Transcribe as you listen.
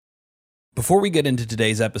Before we get into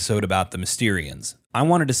today's episode about the Mysterians, I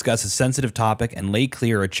want to discuss a sensitive topic and lay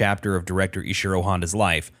clear a chapter of director Ishiro Honda's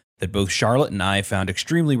life that both Charlotte and I found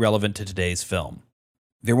extremely relevant to today's film.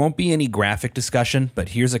 There won't be any graphic discussion, but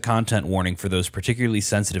here's a content warning for those particularly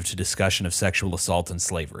sensitive to discussion of sexual assault and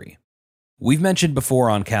slavery. We've mentioned before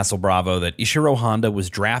on Castle Bravo that Ishiro Honda was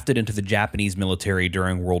drafted into the Japanese military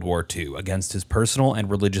during World War II against his personal and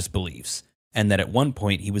religious beliefs, and that at one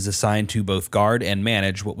point he was assigned to both guard and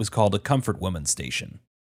manage what was called a comfort women station.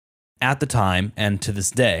 At the time, and to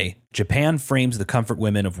this day, Japan frames the comfort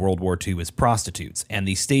women of World War II as prostitutes and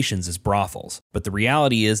these stations as brothels, but the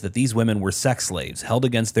reality is that these women were sex slaves held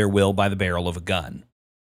against their will by the barrel of a gun.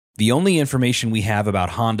 The only information we have about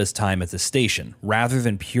Honda's time at the station, rather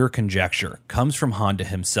than pure conjecture, comes from Honda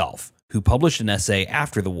himself, who published an essay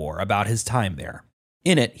after the war about his time there.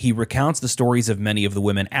 In it, he recounts the stories of many of the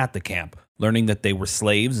women at the camp, learning that they were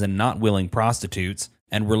slaves and not willing prostitutes,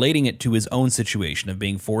 and relating it to his own situation of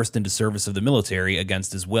being forced into service of the military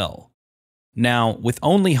against his will. Now, with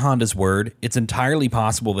only Honda's word, it's entirely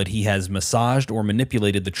possible that he has massaged or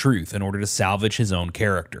manipulated the truth in order to salvage his own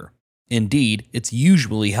character. Indeed, it's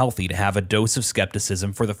usually healthy to have a dose of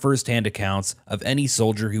skepticism for the first-hand accounts of any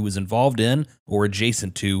soldier who was involved in or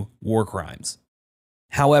adjacent to war crimes.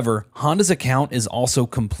 However, Honda's account is also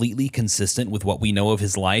completely consistent with what we know of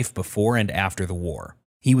his life before and after the war.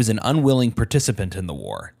 He was an unwilling participant in the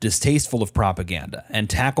war, distasteful of propaganda, and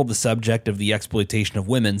tackled the subject of the exploitation of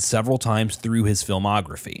women several times through his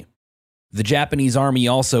filmography. The Japanese army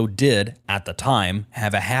also did, at the time,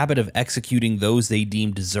 have a habit of executing those they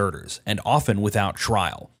deemed deserters, and often without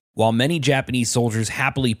trial. While many Japanese soldiers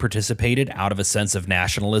happily participated out of a sense of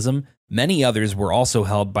nationalism, many others were also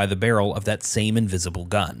held by the barrel of that same invisible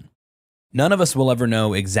gun. None of us will ever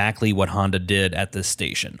know exactly what Honda did at this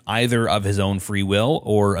station, either of his own free will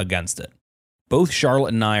or against it. Both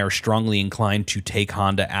Charlotte and I are strongly inclined to take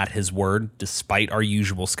Honda at his word, despite our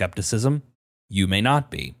usual skepticism. You may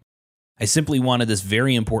not be. I simply wanted this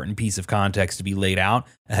very important piece of context to be laid out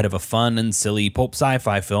ahead of a fun and silly pulp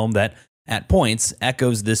sci-fi film that, at points,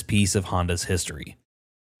 echoes this piece of Honda's history.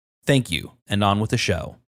 Thank you, and on with the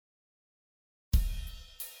show.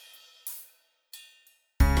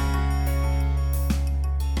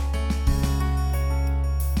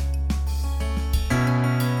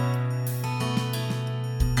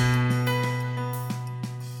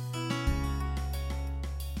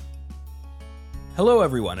 Hello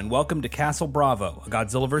everyone, and welcome to Castle Bravo, a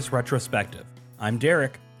Godzillaverse retrospective. I'm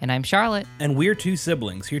Derek. And I'm Charlotte. And we're two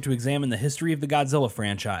siblings here to examine the history of the Godzilla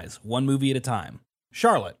franchise, one movie at a time.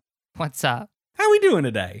 Charlotte. What's up? How we doing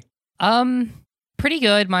today? Pretty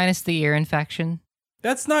good, minus the ear infection.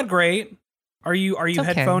 That's not great. Are you okay.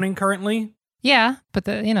 headphoning currently? Yeah, but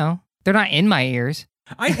they're not in my ears.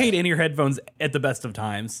 I hate in-ear headphones at the best of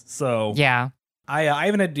times, so... Yeah. I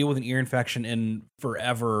haven't had to deal with an ear infection in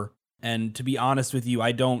forever. And to be honest with you,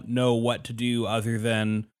 I don't know what to do other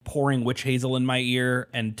than pouring witch hazel in my ear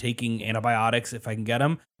and taking antibiotics if I can get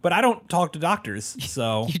them. But I don't talk to doctors,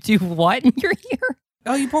 so... You do what in your ear?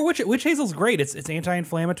 Oh, you pour witch hazel's great. It's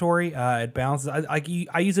anti-inflammatory. It balances.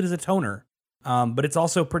 I use it as a toner, but it's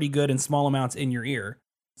also pretty good in small amounts in your ear.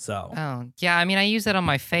 So. Oh, yeah. I mean, I use that on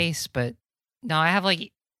my face, but no, I have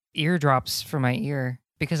like eardrops for my ear.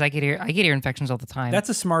 Because I get ear infections all the time. That's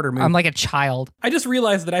a smarter move. I'm like a child. I just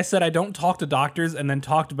realized that I said I don't talk to doctors and then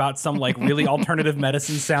talked about some like really alternative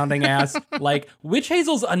medicine sounding ass. Like witch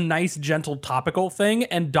hazel's a nice, gentle topical thing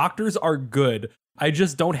and doctors are good. I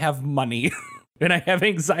just don't have money. And I have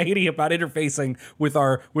anxiety about interfacing with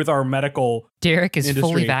our medical Derek is industry.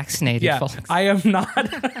 fully vaccinated. Yeah, folks. I am not.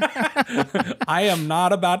 I am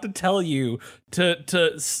not about to tell you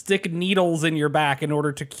to stick needles in your back in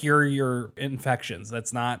order to cure your infections.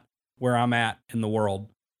 That's not where I'm at in the world.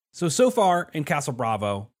 So far in Castle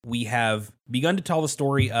Bravo, we have begun to tell the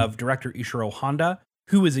story of director Ishiro Honda,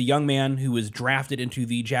 who is a young man who was drafted into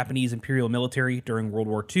the Japanese Imperial Military during World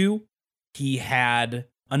War II. He had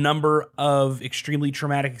a number of extremely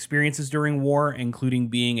traumatic experiences during war, including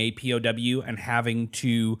being a POW and having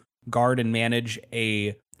to guard and manage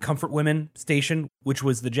a comfort women station, which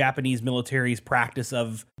was the Japanese military's practice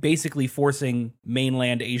of basically forcing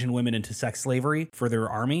mainland Asian women into sex slavery for their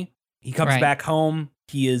army. He comes back home.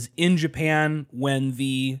 He is in Japan when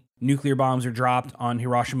the nuclear bombs are dropped on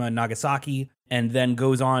Hiroshima and Nagasaki, and then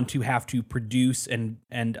goes on to have to produce and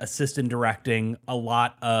assist in directing a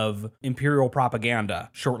lot of imperial propaganda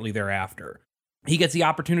shortly thereafter. He gets the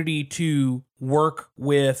opportunity to work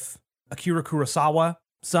with Akira Kurosawa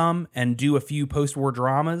some and do a few post-war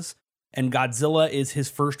dramas, and Godzilla is his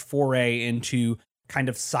first foray into kind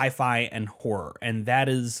of sci-fi and horror, and that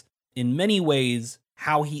is, in many ways,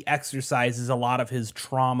 how he exercises a lot of his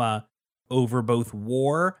trauma over both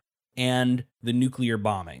war and the nuclear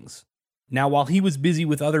bombings. Now, while he was busy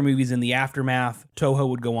with other movies in the aftermath, Toho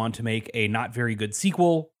would go on to make a not very good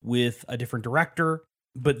sequel with a different director.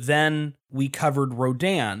 But then we covered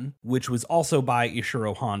Rodan, which was also by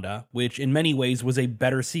Ishiro Honda, which in many ways was a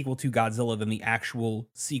better sequel to Godzilla than the actual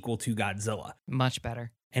sequel to Godzilla. Much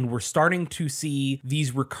better. And we're starting to see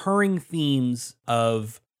these recurring themes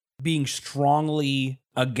of being strongly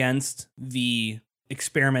against the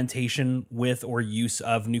experimentation with or use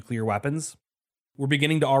of nuclear weapons. We're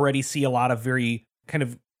beginning to already see a lot of very kind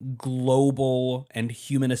of global and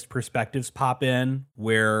humanist perspectives pop in,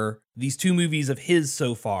 where these two movies of his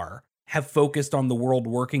so far have focused on the world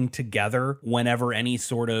working together whenever any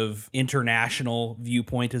sort of international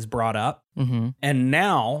viewpoint is brought up. Mm-hmm. And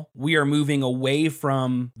now we are moving away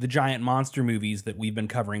from the giant monster movies that we've been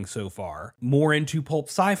covering so far, more into pulp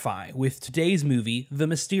sci-fi with today's movie, The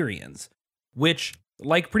Mysterians, which,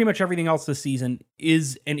 like pretty much everything else this season,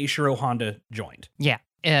 is an Ishiro Honda joint. Yeah.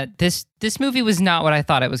 This movie was not what I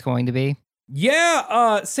thought it was going to be.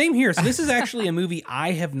 Yeah, same here. So this is actually a movie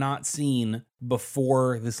I have not seen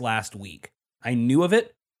before this last week. I knew of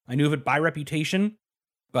it. I knew of it by reputation,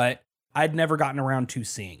 but I'd never gotten around to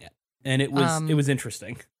seeing it. And it was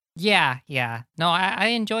interesting. Yeah. No, I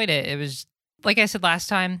enjoyed it. It was, like I said last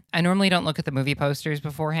time, I normally don't look at the movie posters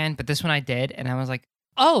beforehand, but this one I did, and I was like,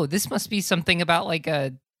 oh, this must be something about like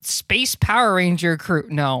a Space Power Ranger crew.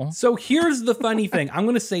 No. So here's the funny thing. I'm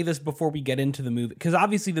going to say this before we get into the movie, because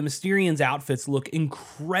obviously the Mysterians outfits look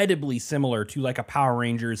incredibly similar to like a Power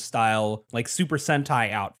Rangers style, like Super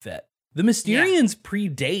Sentai outfit. The Mysterians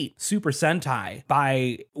predate Super Sentai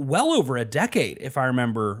by well over a decade, if I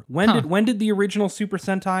remember. When did the original Super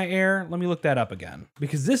Sentai air? Let me look that up again.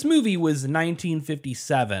 Because this movie was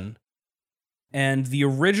 1957, and the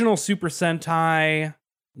original Super Sentai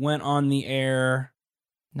went on the air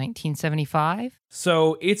 1975.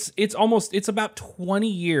 So it's about 20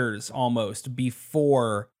 years almost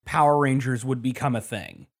before Power Rangers would become a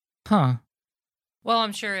thing. Huh. Well,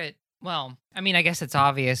 I'm sure I guess it's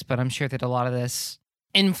obvious, but I'm sure that a lot of this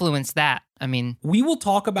influenced that. I mean, we will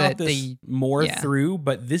talk about this more through,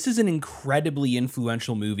 but this is an incredibly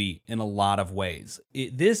influential movie in a lot of ways.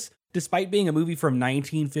 This, despite being a movie from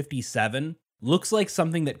 1957, looks like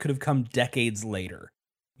something that could have come decades later,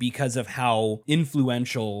 because of how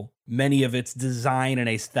influential many of its design and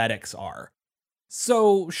aesthetics are.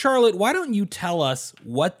 So, Charlotte, why don't you tell us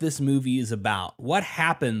what this movie is about? What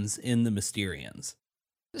happens in The Mysterians?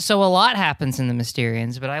 So a lot happens in The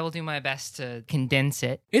Mysterians, but I will do my best to condense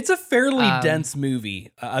it. It's a fairly dense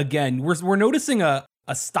movie. Again, we're noticing a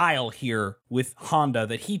style here with Honda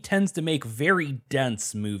that he tends to make very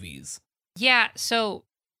dense movies. Yeah, so,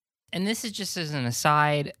 and this is just as an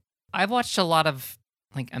aside, I've watched a lot of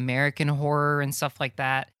like American horror and stuff like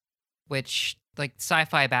that, which like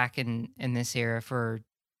sci-fi back in this era for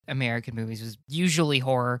American movies was usually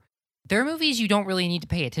horror. There are movies you don't really need to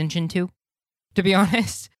pay attention to be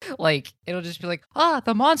honest. Like, it'll just be like,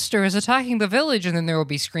 the monster is attacking the village, and then there will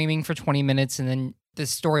be screaming for 20 minutes, and then the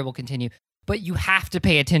story will continue. But you have to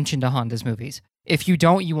pay attention to Honda's movies. If you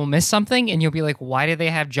don't, you will miss something, and you'll be like, why do they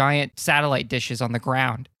have giant satellite dishes on the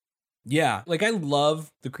ground? Yeah, like I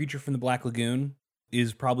love The Creature from the Black Lagoon.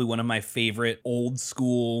 Is probably one of my favorite old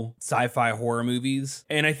school sci-fi horror movies.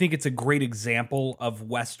 And I think it's a great example of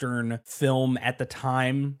Western film at the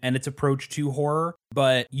time and its approach to horror,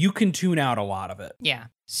 but you can tune out a lot of it. Yeah.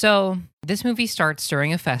 So this movie starts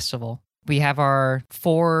during a festival. We have our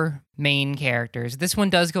 4 main characters. This one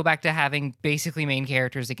does go back to having basically main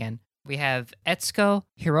characters again. We have Etsuko,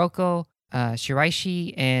 Hiroko,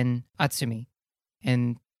 Shiraishi, and Atsumi.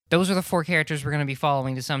 And those are the 4 characters we're going to be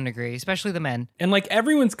following to some degree, especially the men. And like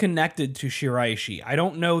everyone's connected to Shiraishi. I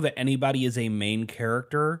don't know that anybody is a main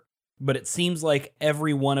character, but it seems like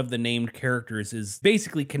every one of the named characters is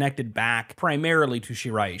basically connected back primarily to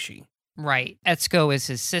Shiraishi. Right. Etsuko is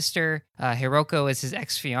his sister. Hiroko is his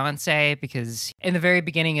ex-fiancée, because in the very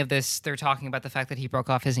beginning of this, they're talking about the fact that he broke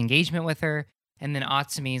off his engagement with her. And then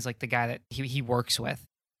Atsumi is like the guy that he works with.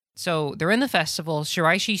 So they're in the festival.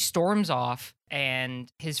 Shiraishi storms off,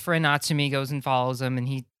 and his friend Atsumi goes and follows him, and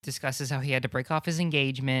he discusses how he had to break off his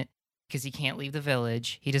engagement because he can't leave the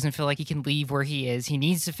village. He doesn't feel like he can leave where he is. He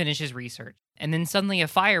needs to finish his research. And then suddenly a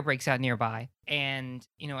fire breaks out nearby, and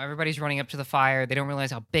everybody's running up to the fire. They don't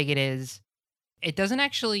realize how big it is. It doesn't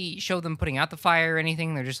actually show them putting out the fire or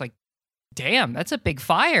anything. They're just like, damn, that's a big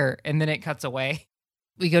fire. And then it cuts away.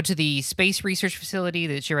 We go to the space research facility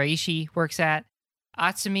that Shiraishi works at.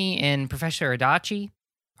 Atsumi and Professor Adachi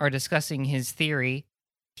are discussing his theory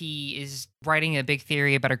He is writing a big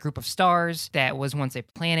theory about a group of stars that was once a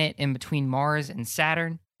planet in between Mars and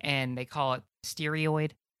Saturn, and they call it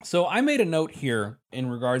Stereoid. So I made a note here in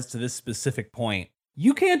regards to this specific point.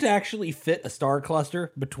 You can't actually fit a star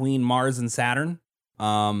cluster between Mars and Saturn.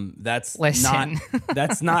 That's Listen.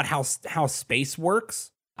 not how space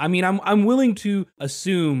works. I mean, I'm willing to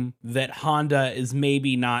assume that Honda is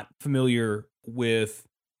maybe not familiar with.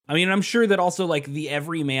 I mean, I'm sure that also like the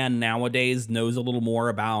everyman nowadays knows a little more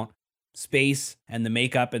about space and the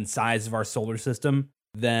makeup and size of our solar system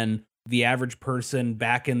than the average person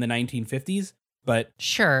back in the 1950s. But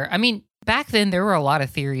Sure. I mean, back then there were a lot of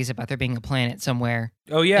theories about there being a planet somewhere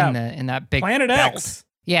oh yeah, in that big Planet belt. X.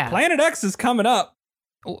 Yeah. Planet X is coming up.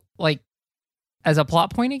 Like as a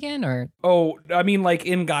plot point again, or Oh, I mean like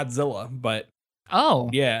in Godzilla, but oh,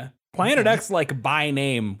 yeah. Planet Okay. X like by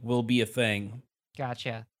name will be a thing.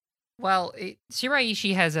 gotcha. Well,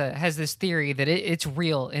 Shiraishi has this theory that it's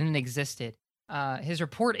real and it existed. His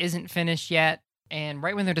report isn't finished yet, and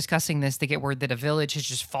right when they're discussing this, they get word that a village has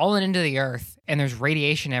just fallen into the earth and there's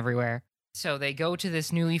radiation everywhere. So they go to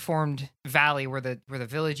this newly formed valley where the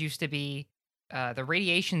village used to be. The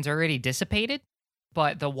radiation's already dissipated,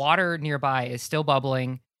 but the water nearby is still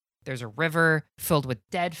bubbling. There's a river filled with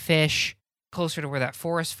dead fish closer to where that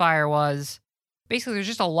forest fire was. Basically, there's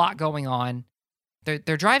just a lot going on.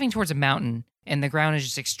 They're driving towards a mountain, and the ground is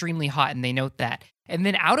just extremely hot, and they note that. And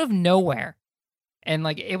then out of nowhere, and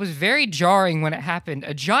like it was very jarring when it happened,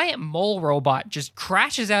 a giant mole robot just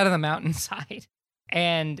crashes out of the mountainside.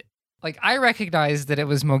 And like I recognized that it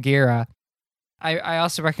was Mogira. I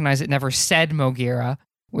also recognize it never said Mogira,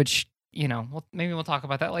 which, you know, maybe we'll talk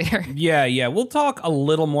about that later. Yeah. We'll talk a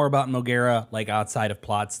little more about Mogera, like outside of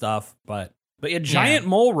plot stuff, but a giant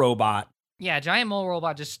mole robot. Yeah, a giant mole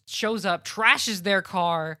robot just shows up, trashes their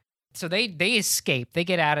car. So they escape. They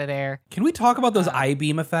get out of there. Can we talk about those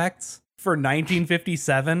I-beam effects for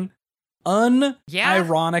 1957? Yeah.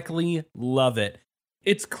 Unironically love it.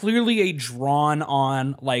 It's clearly a drawn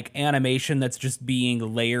on like animation that's just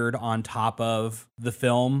being layered on top of the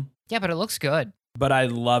film. Yeah, but it looks good. But I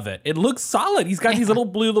love it. It looks solid. He's got these little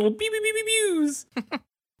blue little beep beep beep beep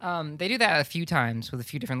beeps. They do that a few times with a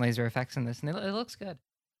few different laser effects in this, and it looks good.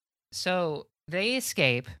 So they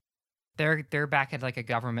escape. They're back at like a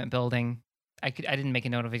government building. I didn't make a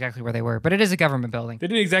note of exactly where they were, but it is a government building. They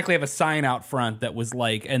didn't exactly have a sign out front that was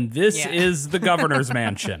like, and this is the governor's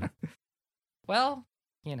mansion. Well,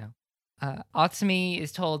 you know, Otsumi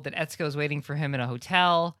is told that Etsuko is waiting for him in a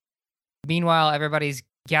hotel. Meanwhile, everybody's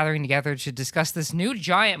gathering together to discuss this new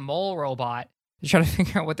giant mole robot to try to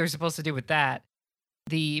figure out what they're supposed to do with that.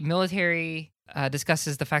 The military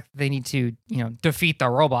discusses the fact that they need to, defeat the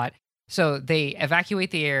robot. So they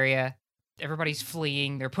evacuate the area. Everybody's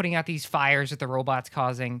fleeing. They're putting out these fires that the robot's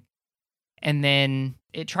causing. And then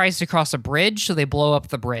it tries to cross a bridge, so they blow up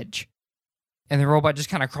the bridge. And the robot just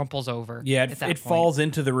kind of crumples over. Yeah, it falls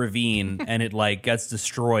into the ravine and it like gets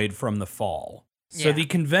destroyed from the fall. So the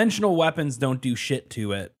conventional weapons don't do shit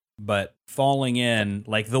to it, but falling in,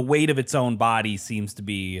 like the weight of its own body seems to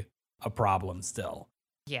be a problem still.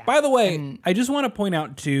 Yeah. By the way, I just want to point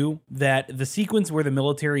out too that the sequence where the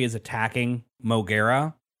military is attacking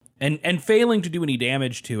Mogera and failing to do any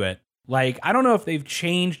damage to it, like I don't know if they've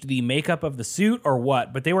changed the makeup of the suit or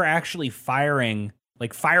what, but they were actually firing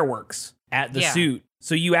like fireworks at the suit.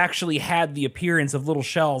 So you actually had the appearance of little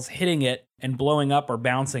shells hitting it and blowing up or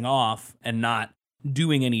bouncing off and not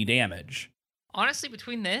doing any damage. Honestly,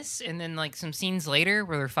 between this and then like some scenes later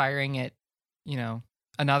where they're firing at,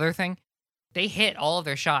 another thing, they hit all of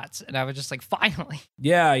their shots. And I was just like, finally.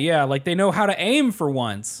 Yeah. Like they know how to aim for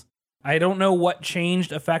once. I don't know what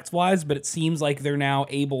changed effects-wise, but it seems like they're now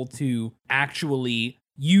able to actually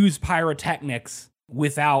use pyrotechnics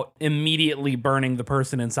without immediately burning the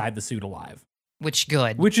person inside the suit alive. Which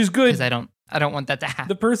is good. Because I don't want that to happen.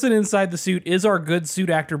 The person inside the suit is our good suit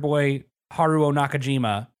actor boy, Haruo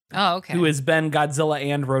Nakajima. Oh, okay. Who has been Godzilla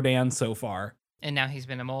and Rodan so far. And now he's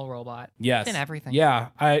been a mole robot. Yes. He's been everything. Yeah.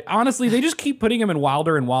 Honestly, they just keep putting him in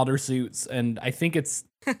wilder and wilder suits. And I think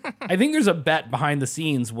I think there's a bet behind the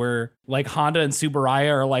scenes where like Honda and Tsuburaya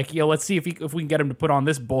are like, let's see if we can get him to put on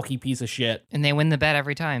this bulky piece of shit. And they win the bet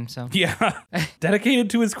every time, so. Yeah. Dedicated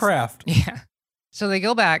to his craft. Yeah. So they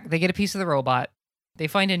go back, they get a piece of the robot, they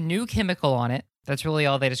find a new chemical on it. That's really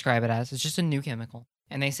all they describe it as. It's just a new chemical.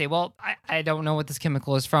 And they say, well, I don't know what this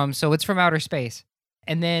chemical is from, so it's from outer space.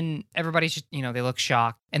 And then everybody's just, they look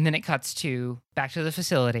shocked. And then it cuts back to the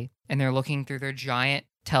facility, and they're looking through their giant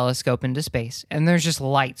telescope into space. And there's just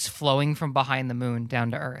lights flowing from behind the moon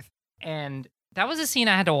down to Earth. And that was a scene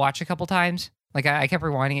I had to watch a couple times Like I kept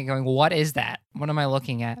rewinding it going, what is that? What am I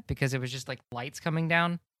looking at? Because it was just like lights coming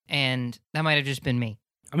down, and that might have just been me.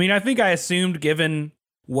 I mean, I think I assumed, given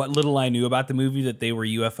what little I knew about the movie, that they were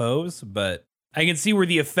UFOs, but I can see where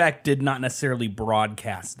the effect did not necessarily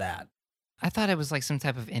broadcast that. I thought it was like some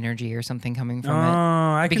type of energy or something coming from Oh,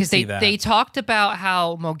 it. I can see Because that. they talked about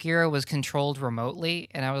how Mogira was controlled remotely,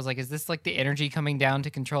 and I was like, is this like the energy coming down to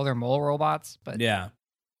control their mole robots? But Yeah.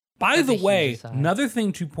 By That's the a huge way, aside. another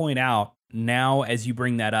thing to point out now as you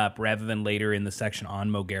bring that up, rather than later in the section on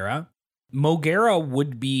Mogira, Mogira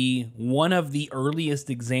would be one of the earliest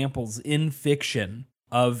examples in fiction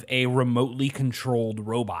of a remotely controlled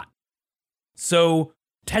robot. So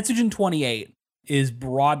Tetsujin 28 is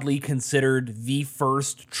broadly considered the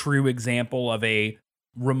first true example of a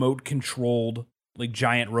remote controlled like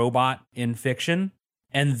giant robot in fiction.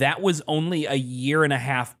 And that was only a year and a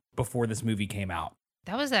half before this movie came out.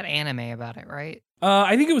 that was that anime about it, right?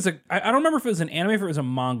 I think it was I don't remember if it was an anime or if it was a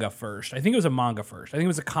manga first. I think it was a manga first. I think it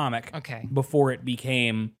was a comic Okay. before it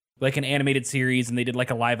became like an animated series, and they did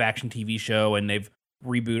like a live action TV show, and they've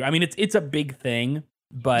rebooted. I mean, it's a big thing,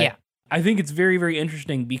 but Yeah. I think it's very, very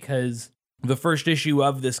interesting because the first issue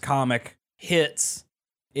of this comic hits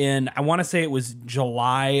in, I want to say it was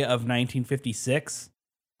July of 1956,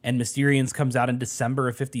 and Mysterians comes out in December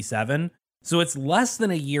of 57. So it's less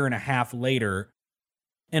than a year and a half later.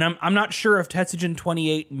 And I'm not sure if Tetsujin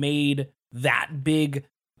 28 made that big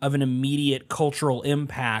of an immediate cultural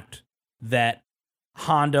impact that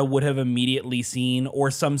Honda would have immediately seen, or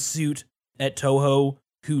some suit at Toho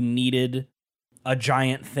who needed a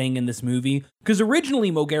giant thing in this movie. Because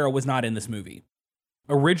originally Mogira was not in this movie.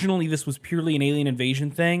 Originally, this was purely an alien invasion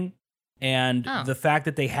thing. And Oh. the fact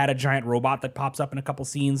that they had a giant robot that pops up in a couple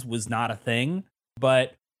scenes was not a thing.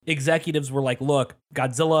 But executives were like, look,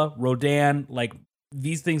 Godzilla, Rodan, like,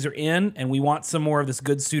 these things are in, and we want some more of this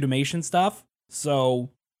good suitimation stuff. So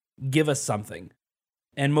give us something.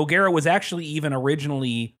 And Mogira was actually even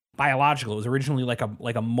originally biological. It was originally like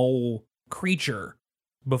a mole creature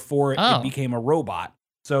before Oh. it became a robot.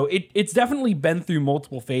 So it's definitely been through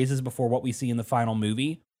multiple phases before what we see in the final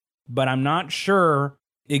movie. But I'm not sure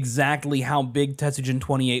exactly how big Tetsujin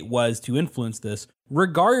 28 was to influence this.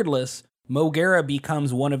 Regardless, Mogira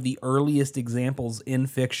becomes one of the earliest examples in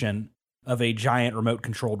fiction of a giant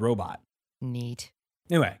remote-controlled robot. Neat.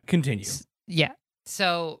 Anyway, continue. Yeah.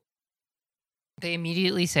 So they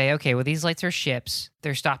immediately say, okay, well, these lights are ships.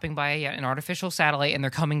 They're stopping by an artificial satellite and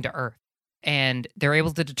they're coming to Earth. And they're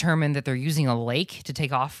able to determine that they're using a lake to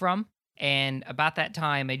take off from. And about that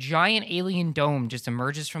time, a giant alien dome just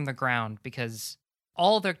emerges from the ground because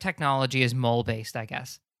all their technology is mole based, I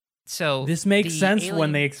guess. So This makes the sense when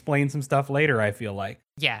alien- they explain some stuff later, I feel like.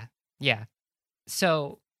 Yeah, yeah.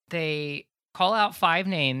 So they call out 5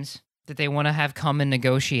 names that they want to have come and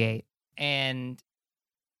negotiate, and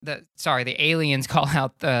the aliens call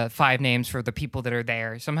out the 5 names for the people that are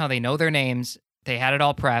there. Somehow they know their names. They had it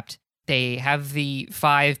all prepped. They have the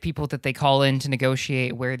 5 people that they call in to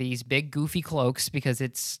negotiate wear these big goofy cloaks because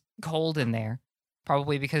it's cold in there,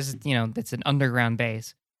 probably because it's an underground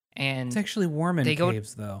base. And It's actually warm in They go-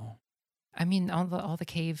 caves, though. I mean, all the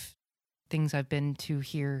cave things I've been to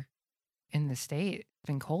here in the state, it's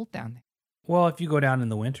been cold down there. Well, if you go down in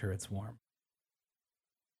the winter, it's warm.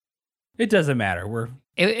 It doesn't matter.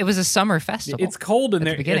 It was a summer festival. It's cold in at the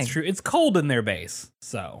their. beginning. It's true. It's cold in their base.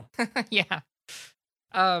 So Yeah.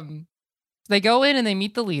 They go in and they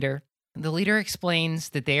meet the leader. The leader explains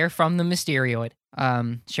that they are from the Mysterioid.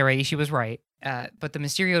 Shiraishi was right. But the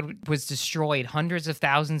Mysterioid was destroyed hundreds of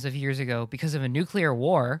thousands of years ago because of a nuclear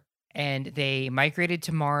war. And they migrated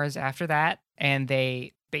to Mars after that. And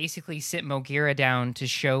they basically sit Mogira down to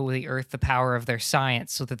show the Earth the power of their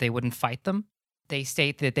science so that they wouldn't fight them. They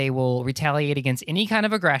state that they will retaliate against any kind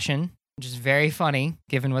of aggression, which is very funny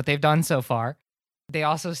given what they've done so far. They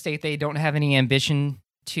also state they don't have any ambition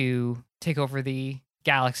to take over the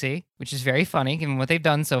galaxy, which is very funny given what they've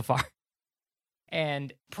done so far.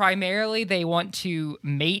 And primarily, they want to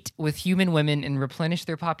mate with human women and replenish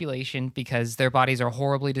their population because their bodies are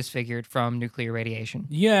horribly disfigured from nuclear radiation.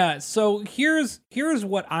 yeah. So here's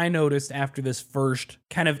what I noticed after this first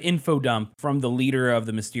kind of info dump from the leader of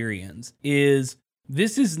the Mysterians is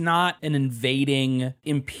this is not an invading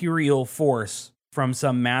imperial force from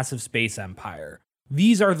some massive space empire.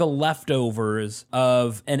 These are the leftovers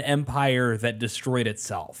of an empire that destroyed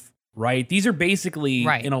itself, right? These are basically,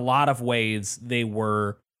 Right. in a lot of ways, they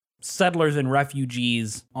were settlers and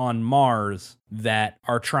refugees on Mars that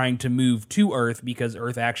are trying to move to Earth because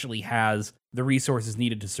Earth actually has the resources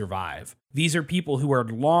needed to survive. These are people who are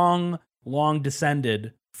long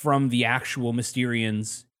descended from the actual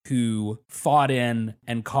Mysterians who fought in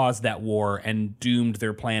and caused that war and doomed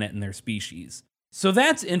their planet and their species. So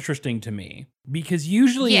that's interesting to me, because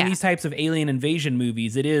usually in these types of alien invasion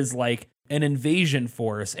movies, it is like an invasion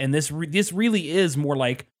force, and this really is more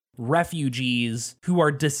like refugees who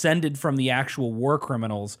are descended from the actual war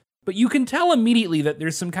criminals. But you can tell immediately that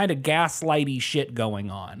there's some kind of gaslighty shit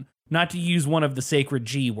going on, not to use one of the sacred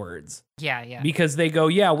G words. Yeah. Because they go,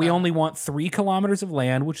 we only want 3 kilometers of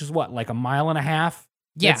land, which is what, like a mile and a half?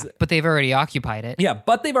 Yeah, but they've already occupied it. Yeah,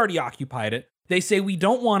 but they've already occupied it. They say, we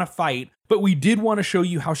don't want to fight, but we did want to show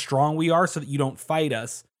you how strong we are so that you don't fight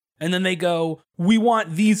us. And then they go, we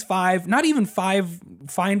want these 5, not even 5,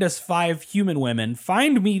 find us 5 human women.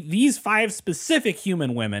 Find me these 5 specific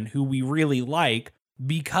human women who we really like,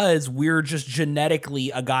 because we're just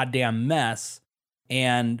genetically a goddamn mess.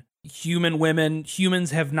 And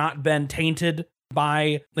humans have not been tainted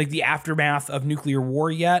by like the aftermath of nuclear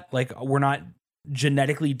war yet. Like, we're not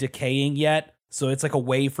genetically decaying yet. So it's like a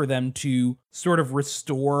way for them to sort of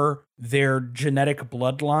restore their genetic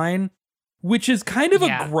bloodline, which is kind of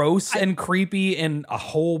a gross and creepy in a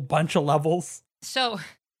whole bunch of levels. So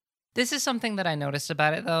this is something that I noticed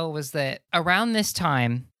about it, though, was that around this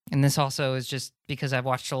time, and this also is just because I've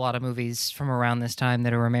watched a lot of movies from around this time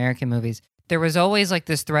that are American movies, there was always like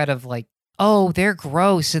this thread of like, oh, they're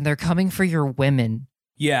gross and they're coming for your women.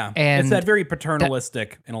 Yeah. And it's that very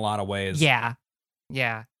paternalistic in a lot of ways. Yeah.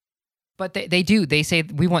 But they do. They say,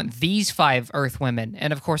 we want these 5 Earth women.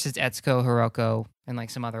 And of course, it's Etsuko, Hiroko, and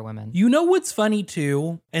like some other women. You know what's funny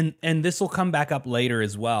too? And this will come back up later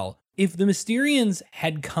as well. If the Mysterians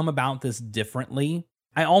had come about this differently,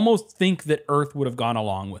 I almost think that Earth would have gone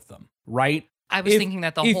along with them, right? I was thinking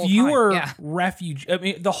that the whole time. If you were I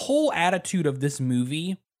mean, the whole attitude of this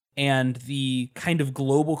movie and the kind of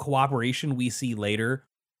global cooperation we see later,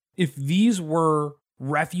 if these were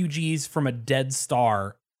refugees from a dead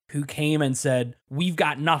star who came and said, we've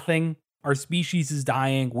got nothing, our species is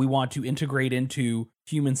dying, we want to integrate into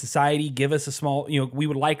human society, give us a small, we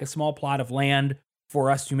would like a small plot of land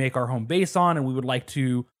for us to make our home base on, and we would like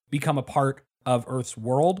to become a part of Earth's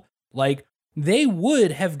world. Like, they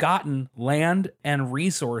would have gotten land and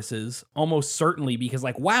resources almost certainly, because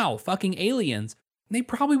like, wow, fucking aliens. They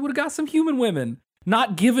probably would have got some human women,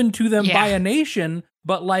 not given to them by a nation,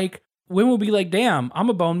 but like, women will be like, damn, I'm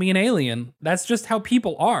a bone me an alien. That's just how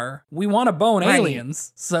people are. We want to bone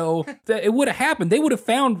aliens. So it would have happened. They would have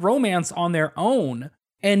found romance on their own.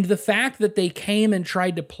 And the fact that they came and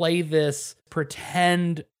tried to play this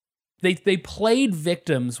pretend, they played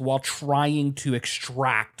victims while trying to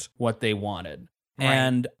extract what they wanted. Right.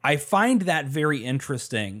 And I find that very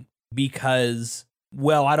interesting because,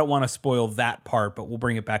 well, I don't want to spoil that part, but we'll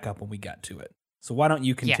bring it back up when we get to it. So why don't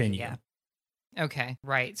you continue? Yeah. Okay,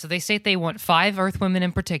 right. So they state they want 5 Earth women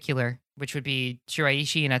in particular, which would be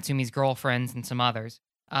Shiraishi and Natsumi's girlfriends and some others.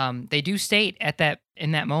 They do state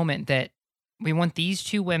in that moment that we want these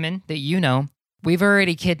 2 women that we've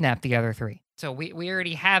already kidnapped the other 3. So we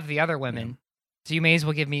already have the other women. Yeah. So you may as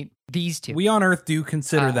well give me these 2. We on Earth do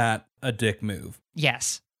consider that a dick move.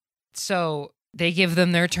 Yes. So they give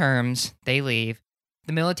them their terms. They leave.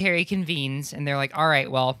 The military convenes and they're like, all right,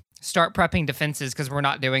 well, start prepping defenses because we're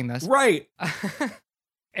not doing this. Right.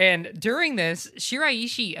 And during this,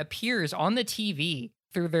 Shiraishi appears on the TV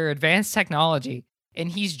through their advanced technology,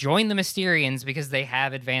 and he's joined the Mysterians because they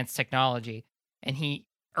have advanced technology, and he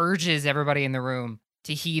urges everybody in the room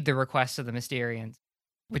to heed the requests of the Mysterians,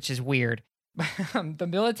 which is weird. The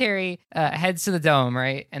military heads to the dome,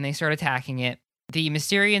 right? And they start attacking it. The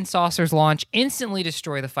Mysterian saucers launch, instantly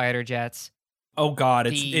destroy the fighter jets. Oh God,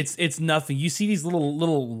 it's nothing. You see these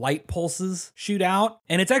little light pulses shoot out,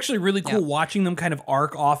 and it's actually really cool watching them kind of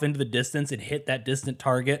arc off into the distance and hit that distant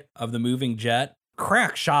target of the moving jet.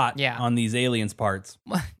 Crack shot on these aliens' parts.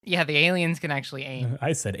 Yeah, the aliens can actually aim.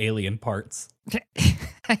 I said alien parts.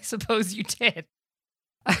 I suppose you did.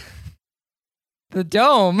 The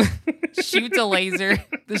dome shoots a laser.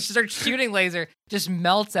 Starts shooting laser, just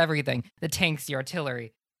melts everything. The tanks, the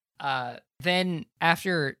artillery. Then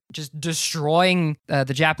after just destroying the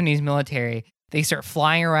Japanese military, they start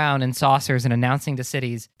flying around in saucers and announcing to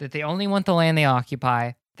cities that they only want the land they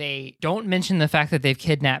occupy. They don't mention the fact that they've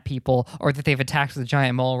kidnapped people or that they've attacked the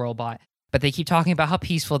giant mole robot, but they keep talking about how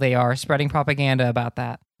peaceful they are, spreading propaganda about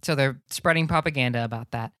that. So they're spreading propaganda about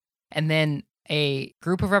that. And then a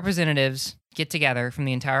group of representatives get together from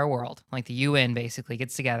the entire world, like the UN basically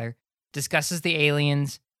gets together, discusses the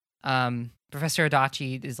aliens. Professor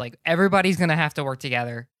Adachi is like, everybody's going to have to work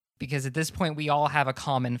together because at this point we all have a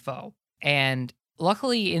common foe. And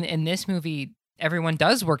luckily in this movie, everyone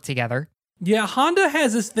does work together. Yeah, Honda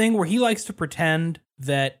has this thing where he likes to pretend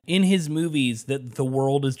that in his movies that the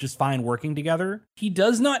world is just fine working together. He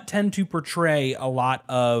does not tend to portray a lot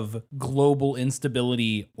of global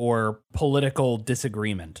instability or political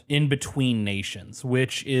disagreement in between nations,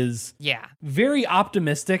 which is very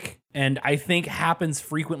optimistic, and I think happens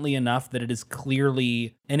frequently enough that it is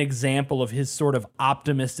clearly an example of his sort of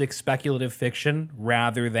optimistic speculative fiction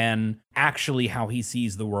rather than actually how he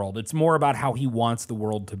sees the world. It's more about how he wants the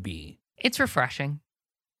world to be. It's refreshing.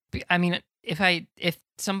 I mean, if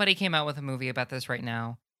somebody came out with a movie about this right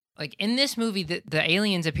now, like in this movie, the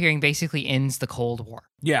aliens appearing basically ends the Cold War.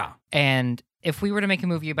 Yeah. And if we were to make a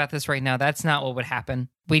movie about this right now, that's not what would happen.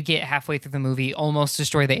 We'd get halfway through the movie, almost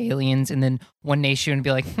destroy the aliens, and then one nation would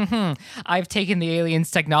be like, I've taken the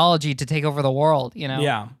aliens' technology to take over the world, you know?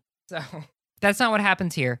 Yeah. So that's not what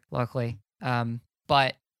happens here, luckily.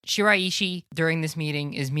 But Shiraishi, during this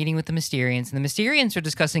meeting, is meeting with the Mysterians, and the Mysterians are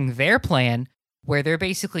discussing their plan where they're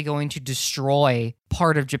basically going to destroy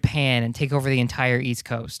part of Japan and take over the entire East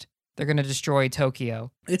Coast. They're going to destroy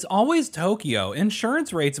Tokyo. It's always Tokyo.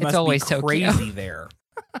 Insurance rates must be crazy there.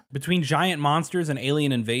 Between giant monsters and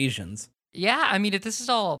alien invasions. Yeah, I mean, if this is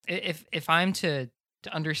all, if I'm to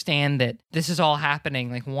understand that this is all happening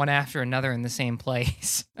like one after another in the same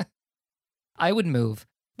place, I would move.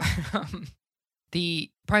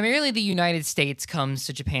 Primarily the United States comes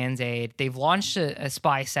to Japan's aid. They've launched a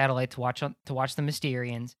spy satellite to watch the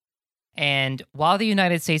Mysterians. And while the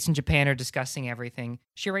United States and Japan are discussing everything,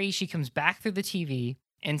 Shiraishi comes back through the TV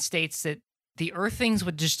and states that the Earthlings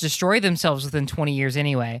would just destroy themselves within 20 years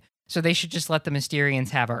anyway, so they should just let the Mysterians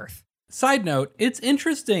have Earth. Side note, it's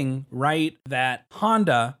interesting, right, that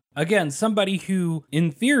Honda, again, somebody who,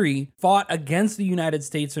 in theory, fought against the United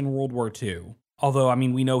States in World War II, although, I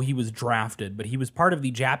mean, we know he was drafted, but he was part of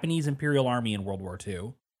the Japanese Imperial Army in World War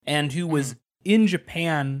II, and who was in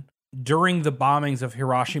Japan during the bombings of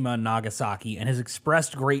Hiroshima and Nagasaki and has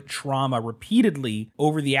expressed great trauma repeatedly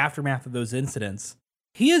over the aftermath of those incidents.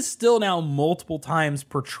 He has still now multiple times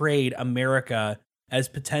portrayed America as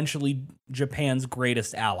potentially Japan's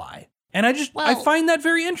greatest ally. And I find that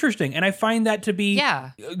very interesting. And I find that to be,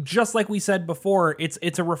 just like we said before,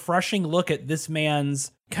 it's a refreshing look at this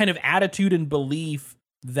man's kind of attitude and belief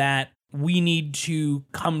that we need to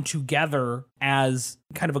come together as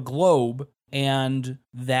kind of a globe, and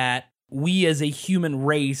that we as a human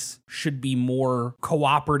race should be more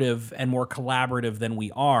cooperative and more collaborative than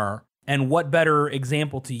we are. And what better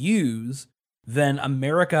example to use than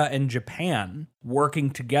America and Japan working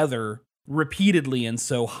together repeatedly in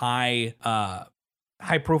so high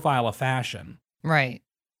profile a fashion. Right.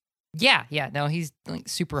 Yeah. No, he's like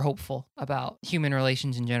super hopeful about human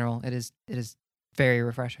relations in general. It is very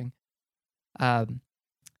refreshing.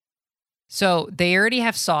 So they already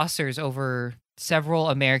have saucers over several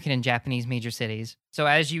American and Japanese major cities. So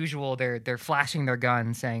as usual, they're flashing their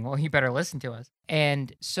guns saying, well, you better listen to us.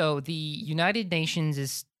 And so the United Nations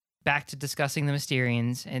is back to discussing the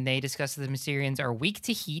Mysterians, and they discuss that the Mysterians are weak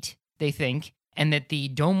to heat, they think, and that the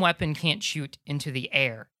dome weapon can't shoot into the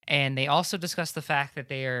air. And they also discuss the fact that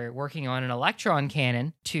they are working on an electron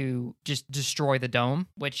cannon to just destroy the dome,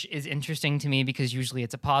 which is interesting to me because usually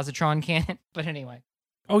it's a positron cannon. But anyway.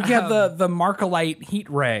 Oh, yeah, the Markalite heat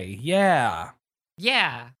ray. Yeah.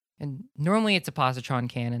 Yeah. And normally it's a positron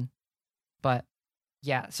cannon. But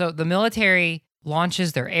yeah, so the military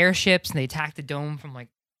launches their airships and they attack the dome from like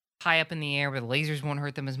high up in the air where the lasers won't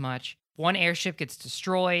hurt them as much. One airship gets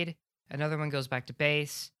destroyed. Another one goes back to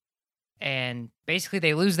base. And basically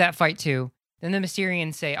they lose that fight too. Then the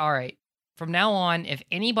Mysterians say, all right, from now on, if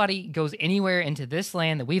anybody goes anywhere into this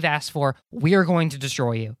land that we've asked for, we are going to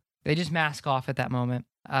destroy you. They just mask off at that moment.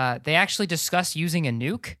 They actually discuss using a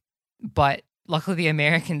nuke, but luckily the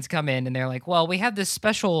Americans come in and they're like, well, we have this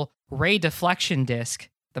special ray deflection disc,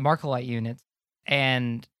 the Markalite units,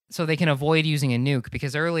 and so they can avoid using a nuke,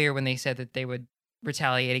 because earlier when they said that they would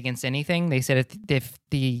retaliate against anything, they said if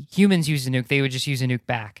the humans used a nuke, they would just use a nuke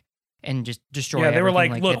back and just destroy everything. Yeah, they were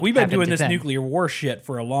like, look, we've been doing this nuclear war shit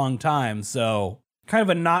for a long time, so kind of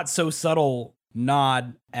a not so subtle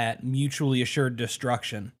nod at mutually assured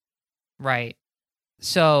destruction. Right.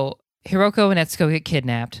 So Hiroko and Etsuko get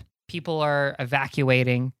kidnapped. People are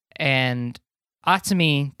evacuating, and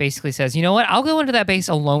Atsumi basically says, you know what, I'll go into that base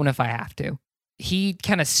alone if I have to. He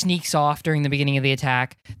kind of sneaks off during the beginning of the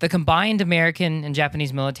attack. The combined American and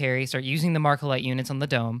Japanese military start using the Markalite units on the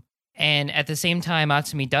dome. And at the same time,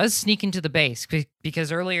 Atsumi does sneak into the base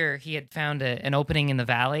because earlier he had found an opening in the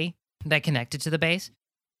valley that connected to the base.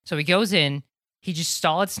 So he goes in, he just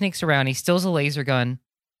solid sneaks around, he steals a laser gun,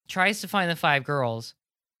 tries to find the 5 girls.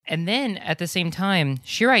 And then at the same time,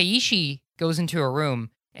 Shiraishi goes into a room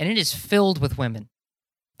and it is filled with women.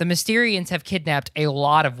 the Mysterians have kidnapped a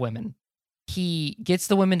lot of women. He gets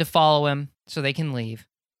the women to follow him so they can leave.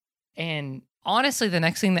 And honestly, the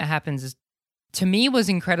next thing that happens is, to me, was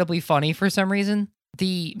incredibly funny for some reason.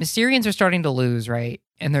 The Mysterians are starting to lose, right?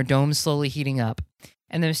 And their dome's slowly heating up.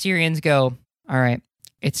 And the Mysterians go, all right,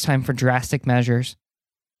 it's time for drastic measures.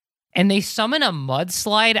 And they summon a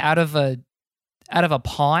mudslide out of a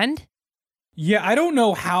pond. Yeah, I don't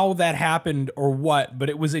know how that happened or what, but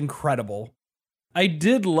it was incredible. I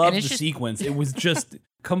did love the sequence. It was just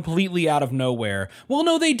completely out of nowhere. Well,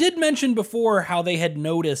 no, they did mention before how they had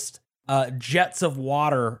noticed jets of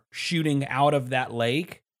water shooting out of that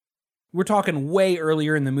lake. We're talking way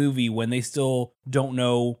earlier in the movie when they still don't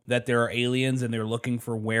know that there are aliens and they're looking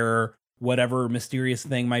for where whatever mysterious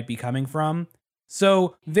thing might be coming from.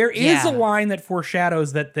 So there is a line that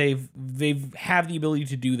foreshadows that they have the ability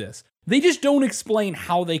to do this. They just don't explain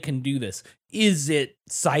how they can do this. Is it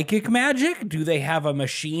psychic magic? Do they have a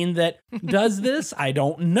machine that does this? I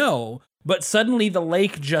don't know. But suddenly the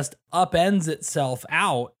lake just upends itself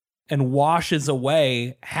out and washes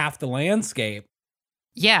away half the landscape.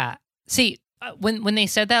 Yeah. See, when they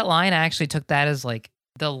said that line, I actually took that as like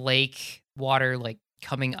the lake water like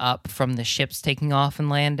coming up from the ships taking off and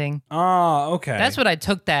landing. Oh, okay. That's what I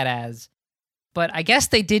took that as. But I guess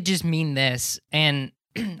they did just mean this. And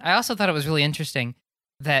I also thought it was really interesting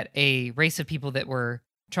that a race of people that were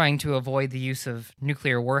trying to avoid the use of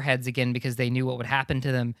nuclear warheads again because they knew what would happen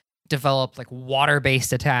to them developed like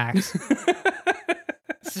water-based attacks.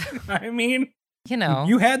 So, I mean, you know,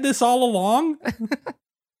 you had this all along?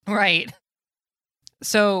 Right.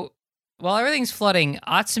 So while everything's flooding,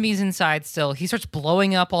 Atsumi's inside still. He starts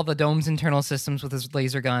blowing up all the dome's internal systems with his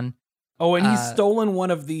laser gun. Oh, and he's stolen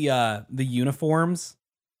one of the uniforms.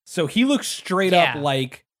 So he looks straight up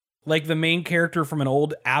like the main character from an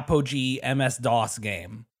old Apogee MS-DOS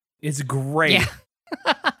game. It's great.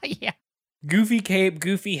 Yeah. Yeah. Goofy cape,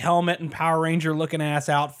 goofy helmet, and Power Ranger looking ass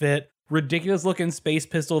outfit. Ridiculous looking space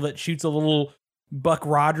pistol that shoots a little Buck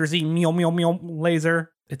Rogers-y meow meow meow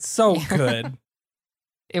laser. It's so good.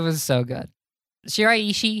 It was so good.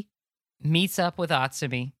 Shiraishi meets up with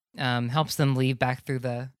Atsumi, helps them leave back through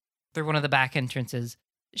one of the back entrances.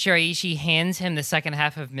 Shiraishi hands him the second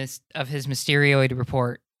half of his Mysterioid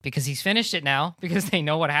report because he's finished it now because they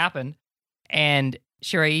know what happened. And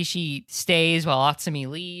Shiraishi stays while Atsumi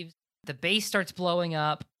leaves. The base starts blowing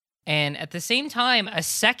up. And at the same time, a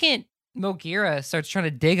second Mogira starts trying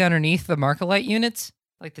to dig underneath the Markalite units,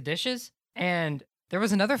 like the dishes. And there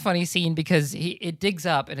was another funny scene because it digs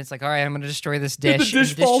up and it's like, all right, I'm going to destroy this dish. The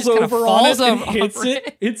dish falls over on it and hits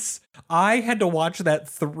it. I had to watch that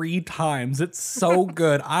 3 times. It's so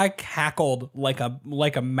good. I cackled like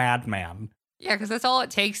a madman. Yeah, because that's all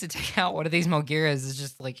it takes to take out one of these Mogiras is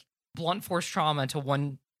just like blunt force trauma to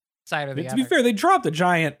one side or the other. To be fair, they dropped a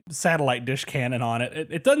giant satellite dish cannon on it.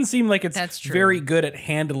 It doesn't seem like it's very good at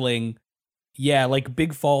handling, like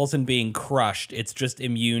big falls and being crushed. It's just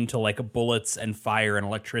immune to like bullets and fire and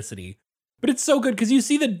electricity. But it's so good because you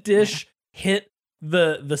see the dish hit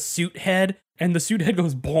the suit head and the suit head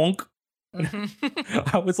goes bonk.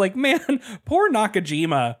 I was like, man, poor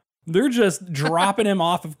Nakajima. They're just dropping him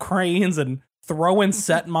off of cranes and throwing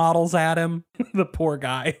set models at him. The poor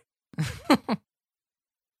guy.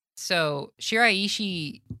 So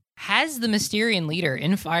Shiraishi has the Mysterian leader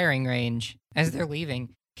in firing range as they're leaving.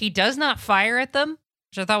 He does not fire at them,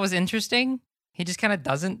 which I thought was interesting. He just kind of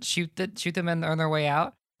doesn't shoot them on their way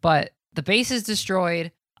out. But the base is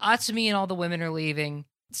destroyed. Atsumi and all the women are leaving.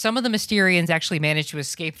 Some of the Mysterians actually manage to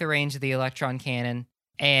escape the range of the electron cannon.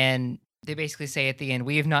 And they basically say at the end,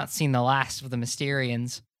 we have not seen the last of the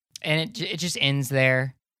Mysterians. And it just ends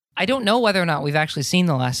there. I don't know whether or not we've actually seen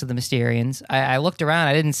the last of the Mysterians. I looked around.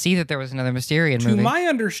 I didn't see that there was another Mysterian movie. To my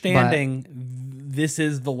understanding, this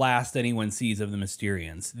is the last anyone sees of the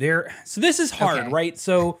Mysterians. So this is hard, right?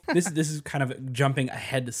 So this is kind of jumping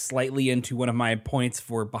ahead slightly into one of my points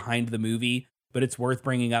for behind the movie, but it's worth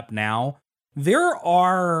bringing up now. There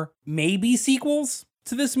are maybe sequels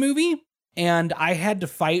to this movie, and I had to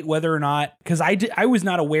fight whether or not, because I was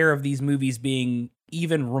not aware of these movies being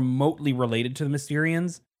even remotely related to the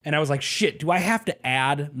Mysterians. And I was like, shit, do I have to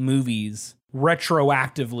add movies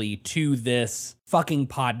retroactively to this fucking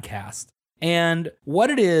podcast? And what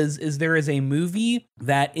it is there is a movie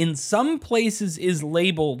that in some places is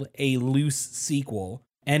labeled a loose sequel,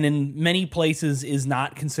 and in many places is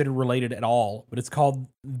not considered related at all. But it's called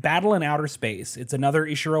Battle in Outer Space. It's another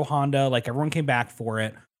Ishiro Honda, like everyone came back for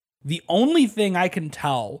it. The only thing I can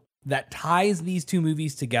tell that ties these two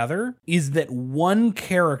movies together is that one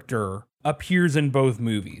character appears in both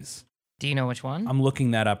movies. Do you know which one? I'm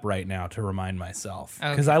looking that up right now to remind myself.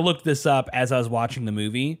 Because Okay. I looked this up as I was watching the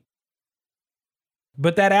movie.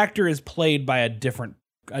 But that actor is played by a different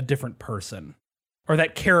person. Or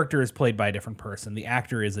that character is played by a different person. The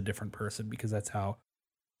actor is a different person because that's how...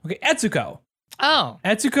 Okay, Etsuko. Oh.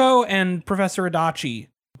 Etsuko and Professor Adachi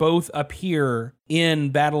both appear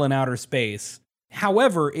in Battle in Outer Space.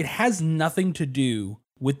 However, it has nothing to do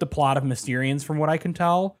with the plot of Mysterians from what I can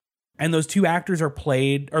tell. And those two actors are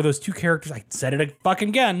played, or those two characters, I said it fucking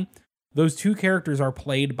again. Those two characters are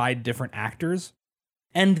played by different actors.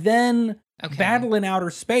 And then Okay. Battle in Outer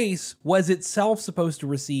Space was itself supposed to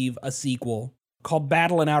receive a sequel called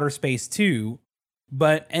Battle in Outer Space 2,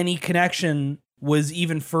 but any connection was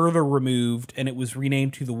even further removed and it was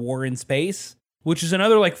renamed to The War in Space, which is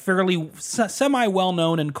another like fairly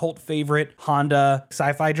semi-well-known and cult favorite Honda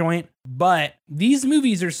sci-fi joint. But these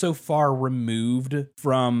movies are so far removed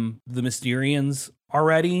from the Mysterians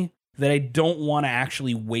already that I don't want to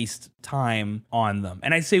actually waste time on them.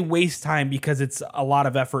 And I say waste time because it's a lot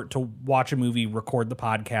of effort to watch a movie, record the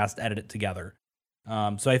podcast, edit it together.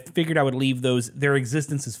 So I figured I would leave their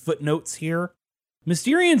existence as footnotes here.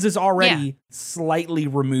 Mysterians is already slightly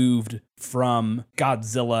removed from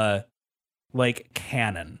Godzilla like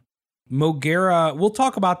canon. Mogera, we'll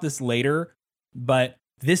talk about this later, but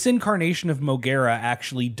this incarnation of Mogera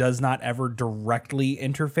actually does not ever directly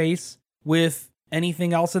interface with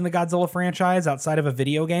anything else in the Godzilla franchise outside of a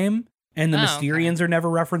video game, and the Mysterians are never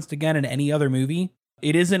referenced again in any other movie.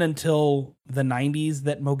 It isn't until the 90s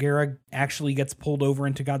that Mogera actually gets pulled over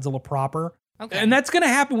into Godzilla proper. Okay. And that's going to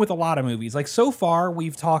happen with a lot of movies. Like so far,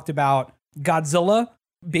 we've talked about Godzilla,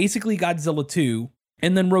 basically Godzilla 2,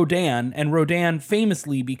 and then Rodan. And Rodan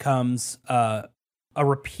famously becomes a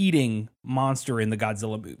repeating monster in the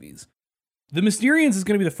Godzilla movies. The Mysterians is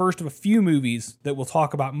going to be the first of a few movies that we'll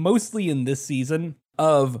talk about, mostly in this season,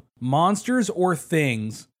 of monsters or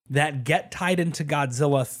things that get tied into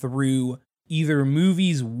Godzilla through either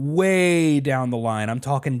movies way down the line, I'm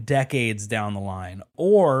talking decades down the line,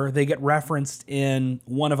 or they get referenced in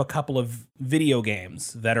one of a couple of video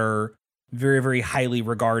games that are very, very highly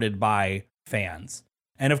regarded by fans.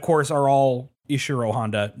 And of course are all Ishiro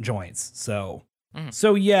Honda joints. So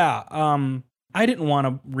yeah, I didn't want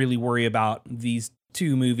to really worry about these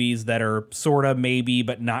two movies that are sort of maybe,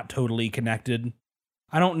 but not totally connected.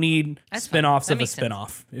 I don't need spin-offs of a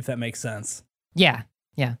spin-off, if that makes sense. Yeah.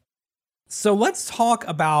 So let's talk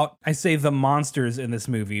about, I say the monsters in this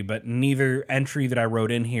movie, but neither entry that I wrote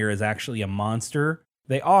in here is actually a monster.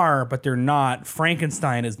 They are, but they're not.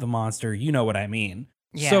 Frankenstein is the monster. You know what I mean.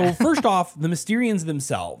 Yeah. So first off, the Mysterians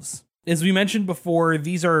themselves. As we mentioned before,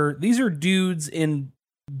 these are dudes in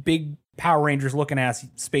big Power Rangers looking ass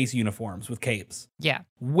space uniforms with capes. Yeah.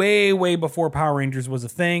 Way, way before Power Rangers was a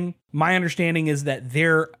thing. My understanding is that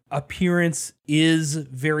their appearance is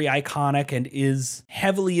very iconic and is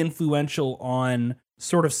heavily influential on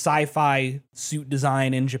sort of sci-fi suit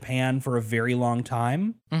design in Japan for a very long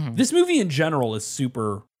time. Mm-hmm. This movie in general is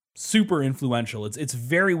super, super influential. It's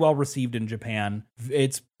very well received in Japan.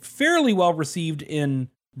 It's fairly well received in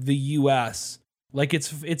the US. Like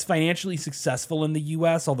it's financially successful in the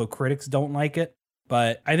US, although critics don't like it.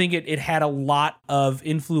 But I think it had a lot of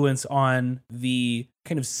influence on the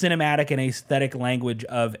kind of cinematic and aesthetic language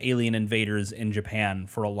of alien invaders in Japan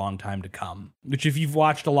for a long time to come. Which if you've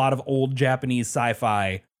watched a lot of old Japanese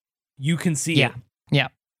sci-fi, you can see it. Yeah.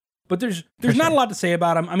 But there's not a lot to say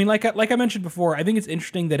about them. I mean, like I mentioned before, I think it's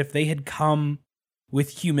interesting that if they had come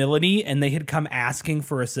with humility and they had come asking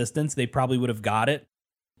for assistance, they probably would have got it.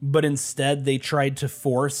 But instead, they tried to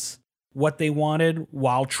force what they wanted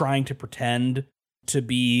while trying to pretend to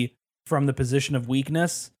be from the position of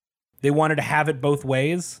weakness. They wanted to have it both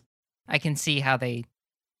ways. I can see how they,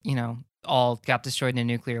 all got destroyed in a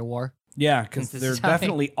nuclear war. Yeah, because they're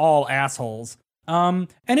definitely all assholes. And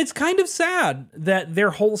it's kind of sad that their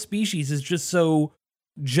whole species is just so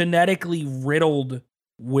genetically riddled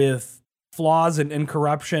with flaws and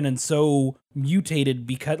corruption and so mutated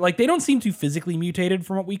because they don't seem too physically mutated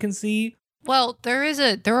from what we can see. Well, there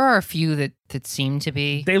are a few that seem to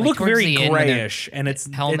be. They look very grayish and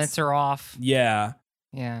helmets are off. Yeah.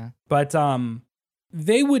 Yeah. But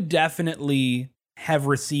they would definitely have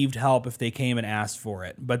received help if they came and asked for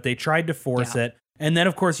it, but they tried to force it. And then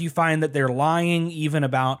of course you find that they're lying even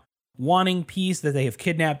about wanting peace, that they have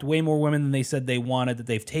kidnapped way more women than they said they wanted, that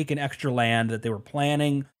they've taken extra land, that they were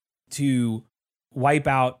planning to wipe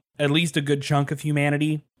out at least a good chunk of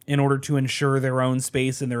humanity in order to ensure their own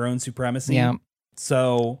space and their own supremacy. Yeah.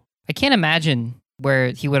 So I can't imagine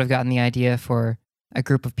where he would have gotten the idea for a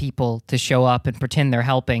group of people to show up and pretend they're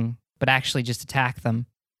helping, but actually just attack them.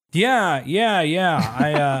 Yeah.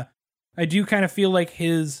 I do kind of feel like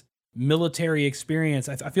his military experience,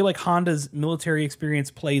 I feel like Honda's military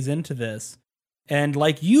experience plays into this. And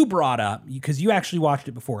like you brought up, because you actually watched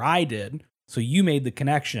it before I did, so you made the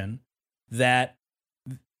connection that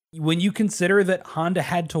when you consider that Honda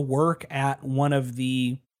had to work at one of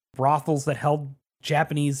the brothels that held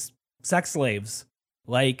Japanese sex slaves,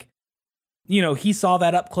 like, you know, he saw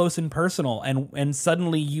that up close and personal. And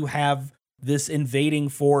suddenly you have this invading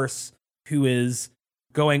force who is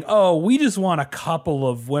going, oh, we just want a couple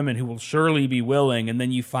of women who will surely be willing. And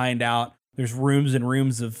then you find out there's rooms and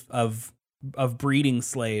rooms of breeding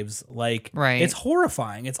slaves. Like, Right. It's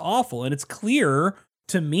horrifying. It's awful. And it's clear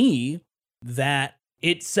to me that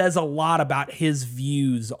it says a lot about his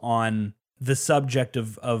views on the subject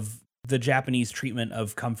of the Japanese treatment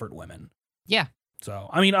of comfort women. Yeah. So,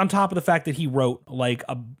 I mean, on top of the fact that he wrote like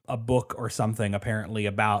a book or something apparently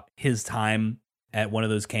about his time at one of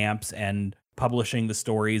those camps and publishing the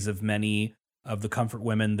stories of many of the comfort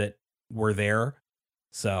women that were there.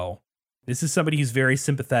 So this is somebody who's very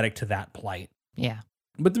sympathetic to that plight. Yeah.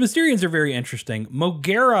 But the Mysterians are very interesting.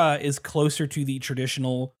 Mogera is closer to the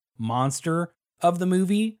traditional monster of the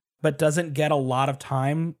movie, but doesn't get a lot of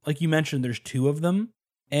time. Like you mentioned, there's 2 of them.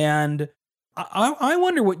 And I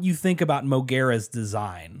wonder what you think about Mogera's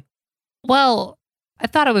design. Well, I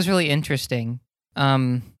thought it was really interesting.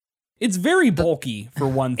 It's very bulky for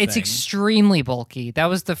one thing. It's extremely bulky. That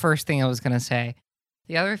was the first thing I was going to say.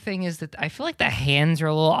 The other thing is that I feel like the hands are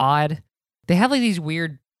a little odd. They have like these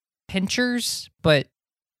weird pinchers, but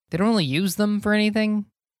they don't really use them for anything.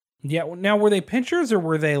 Yeah. Now, were they pinchers or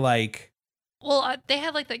were they like... Well, they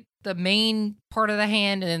had like the main part of the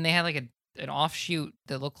hand, and then they had like an offshoot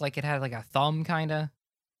that looked like it had like a thumb, kind of.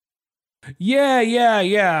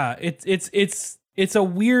 Yeah. It's a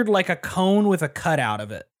weird, like a cone with a cutout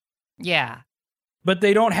of it. Yeah. But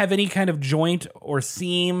they don't have any kind of joint or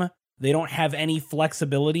seam. They don't have any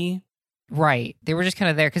flexibility. Right. They were just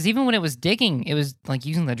kind of there, because even when it was digging, it was like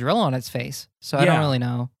using the drill on its face. So I don't really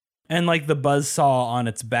know. And like the buzzsaw on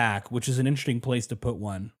its back, which is an interesting place to put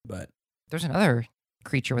one. But there's another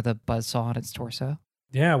creature with a buzzsaw on its torso.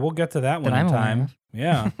 Yeah, we'll get to that one in time.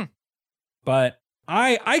 Yeah. But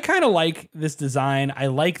I kind of like this design. I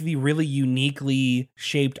like the really uniquely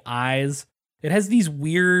shaped eyes. It has these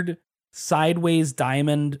weird sideways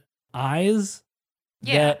diamond eyes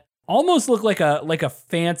that almost look like a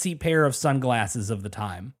fancy pair of sunglasses of the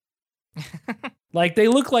time. Like they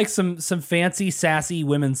look like some fancy, sassy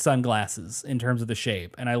women's sunglasses in terms of the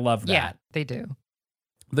shape, and I love that. Yeah, they do.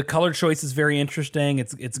 The color choice is very interesting.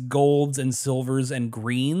 It's golds and silvers and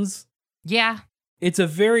greens. Yeah. It's a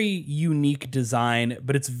very unique design,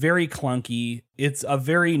 but it's very clunky. It's a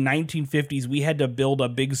very 1950s, we had to build a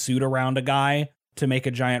big suit around a guy to make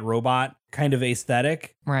a giant robot kind of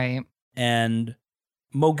aesthetic. Right. And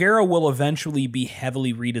Mogera will eventually be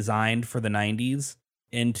heavily redesigned for the 90s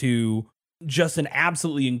into just an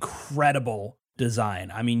absolutely incredible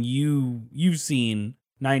design. I mean, you've seen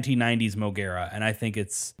 1990s Mogera, and I think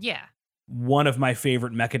it's one of my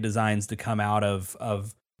favorite mecha designs to come out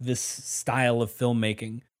of this style of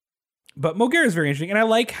filmmaking. But Mogera is very interesting, and I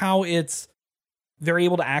like how they're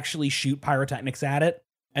able to actually shoot pyrotechnics at it,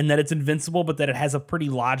 and that it's invincible, but that it has a pretty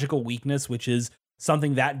logical weakness, which is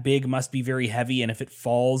something that big must be very heavy, and if it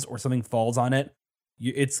falls or something falls on it,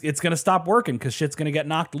 it's going to stop working because shit's going to get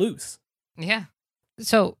knocked loose. Yeah.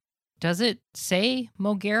 So does it say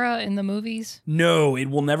Mogera in the movies? No, it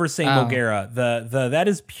will never say Mogera. That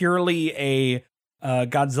is purely a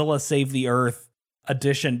Godzilla Save the Earth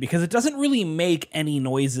edition, because it doesn't really make any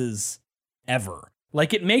noises ever.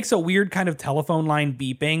 Like, it makes a weird kind of telephone line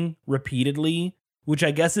beeping repeatedly, which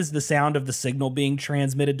I guess is the sound of the signal being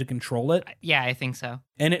transmitted to control it. Yeah, I think so.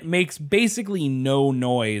 And it makes basically no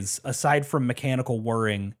noise aside from mechanical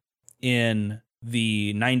whirring in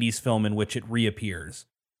the 90s film in which it reappears.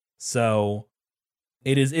 So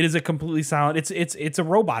it is a completely silent, it's a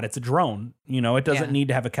robot, it's a drone, you know, it doesn't need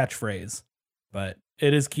to have a catchphrase. But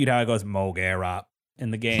it is cute how it goes Mogera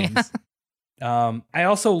in the games. I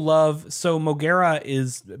also love, so Mogera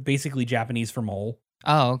is basically Japanese for mole.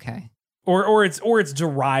 Oh, okay. Or it's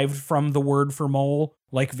derived from the word for mole,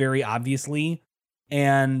 like very obviously.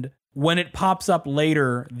 And when it pops up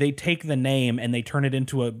later, they take the name and they turn it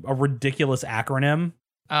into a ridiculous acronym.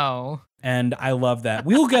 Oh. And I love that.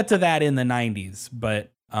 We'll get to that in the 90s,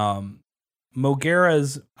 but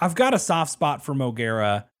Mogera's, I've got a soft spot for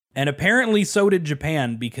Mogera, and apparently so did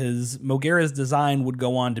Japan, because Mogera's design would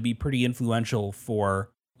go on to be pretty influential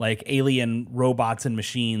for like alien robots and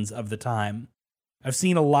machines of the time. I've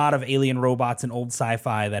seen a lot of alien robots in old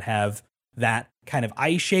sci-fi that have that kind of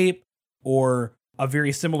eye shape or a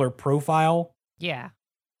very similar profile. Yeah.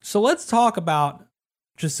 So let's talk about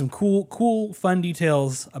just some cool, fun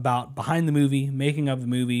details about behind the movie, making of the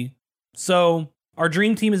movie. So our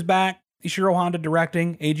dream team is back. Ishiro Honda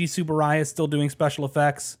directing, Eiji Tsuburaya still doing special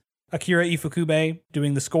effects, Akira Ifukube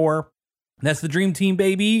doing the score. That's the dream team,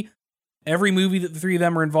 baby. Every movie that the three of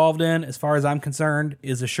them are involved in, as far as I'm concerned,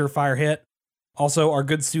 is a surefire hit. Also, our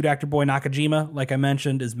good suit actor boy Nakajima, like I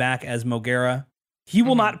mentioned, is back as Mogera. He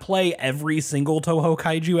will not play every single Toho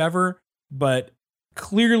kaiju ever, but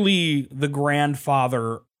clearly the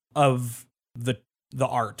grandfather of the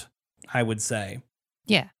art, I would say.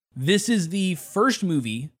 Yeah. This is the first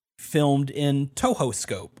movie filmed in Toho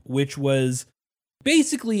Scope, which was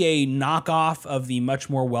basically a knockoff of the much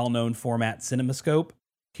more well-known format CinemaScope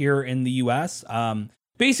here in the US.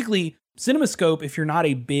 Basically, CinemaScope, if you're not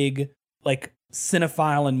a big like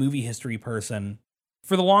cinephile and movie history person,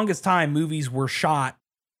 for the longest time, movies were shot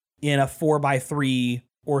in a 4:3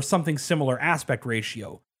 or something similar aspect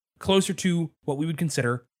ratio, closer to what we would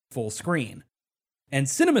consider full screen. And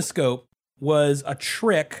CinemaScope was a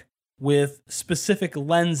trick with specific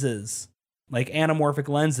lenses, like anamorphic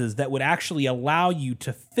lenses, that would actually allow you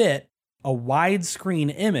to fit a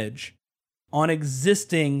widescreen image on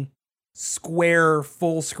existing square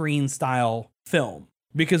full screen style film.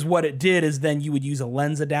 Because what it did is then you would use a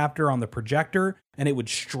lens adapter on the projector and it would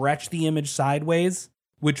stretch the image sideways,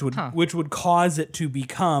 which would cause it to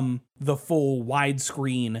become the full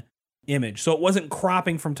widescreen image. So it wasn't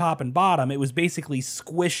cropping from top and bottom, it was basically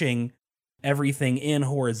squishing everything in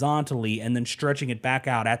horizontally and then stretching it back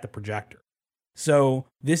out at the projector. So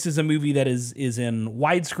this is a movie that is in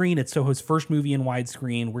widescreen. It's Toho's first movie in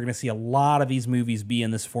widescreen. We're going to see a lot of these movies be in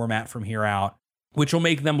this format from here out, which will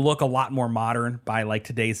make them look a lot more modern by like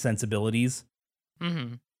today's sensibilities.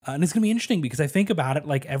 Mm-hmm. And it's going to be interesting because I think about it,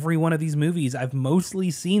 like every one of these movies, I've mostly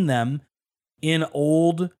seen them in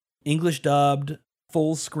old English dubbed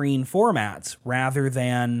full screen formats rather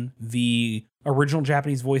than the original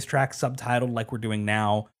Japanese voice track subtitled like we're doing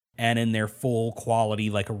now and in their full quality,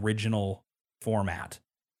 like original format.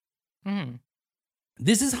 Mm-hmm.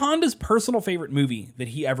 This is Honda's personal favorite movie that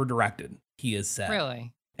he ever directed, he has said.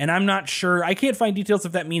 Really? And I'm not sure, I can't find details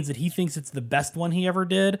if that means that he thinks it's the best one he ever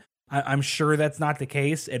did. I'm sure that's not the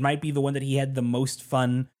case. It might be the one that he had the most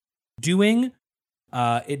fun doing.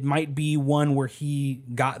 It might be one where he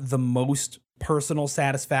got the most personal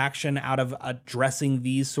satisfaction out of addressing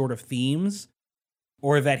these sort of themes,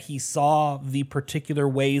 or that he saw the particular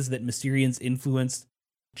ways that Mysterians influenced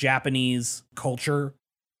Japanese culture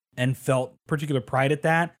and felt particular pride at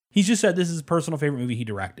that. He's just said this is his personal favorite movie he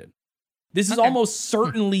directed. This is almost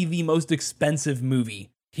certainly the most expensive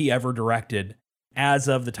movie he ever directed as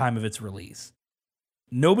of the time of its release.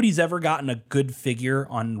 Nobody's ever gotten a good figure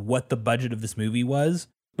on what the budget of this movie was,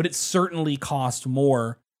 but it certainly cost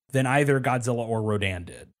more than either Godzilla or Rodan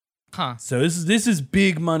did. Huh. So this is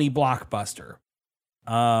big money blockbuster.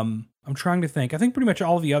 I'm trying to think. I think pretty much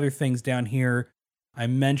all the other things down here I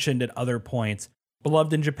mentioned at other points.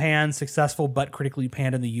 Beloved in Japan, successful but critically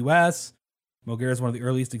panned in the US. Mogera is one of the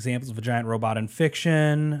earliest examples of a giant robot in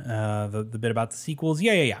fiction. The bit about the sequels.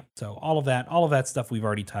 Yeah. So all of that stuff we've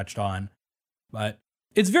already touched on. But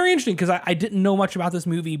it's very interesting because I didn't know much about this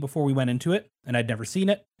movie before we went into it, and I'd never seen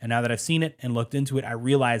it. And now that I've seen it and looked into it, I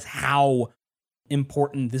realize how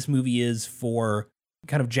important this movie is for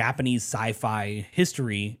kind of Japanese sci-fi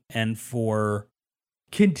history and for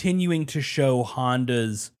continuing to show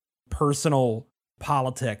Honda's personal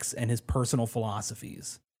politics and his personal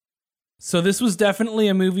philosophies. So this was definitely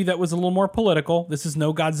a movie that was a little more political. This is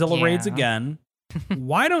no Godzilla Raids again.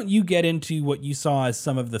 Why don't you get into what you saw as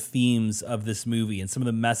some of the themes of this movie and some of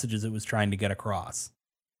the messages it was trying to get across?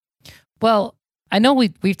 Well, I know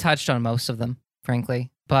we've touched on most of them,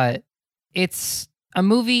 frankly, but it's a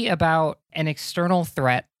movie about an external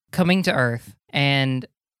threat coming to Earth and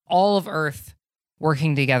all of Earth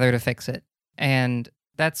working together to fix it. And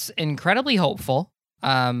that's incredibly hopeful.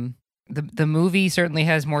 The movie certainly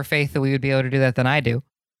has more faith that we would be able to do that than I do.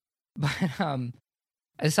 But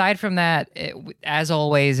aside from that, as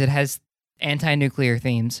always, it has anti-nuclear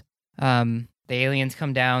themes. The aliens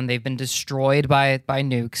come down. They've been destroyed by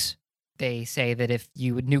nukes. They say that if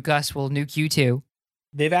you would nuke us, we'll nuke you too.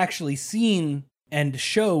 They've actually seen and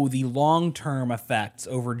show the long-term effects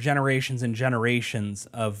over generations and generations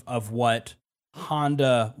of what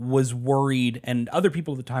Honda was worried and other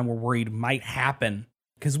people at the time were worried might happen,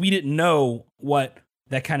 because we didn't know what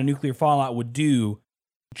that kind of nuclear fallout would do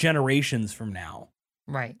generations from now.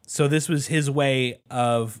 Right. So this was his way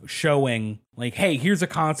of showing, like, hey, here's a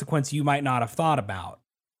consequence you might not have thought about.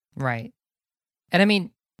 Right. And I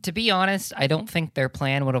mean, to be honest, I don't think their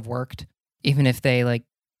plan would have worked, even if they, like,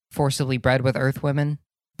 forcibly bred with Earth women,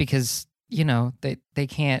 because, they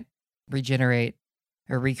can't regenerate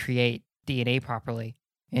or recreate DNA properly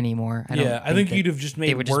anymore. I think you'd have just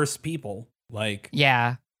made would worse people.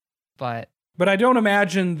 Yeah, but I don't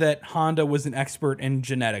imagine that Honda was an expert in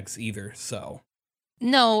genetics either, so.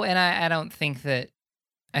 no, and I don't think that,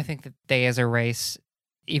 I think that they as a race,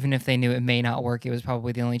 even if they knew it may not work, it was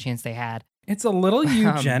probably the only chance they had. It's a little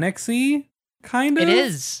eugenics-y, kind of. It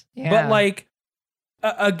is, yeah. But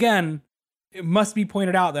again, it must be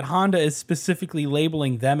pointed out that Honda is specifically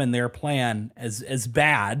labeling them and their plan as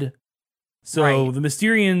bad. So Right. the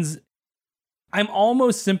Mysterians, I'm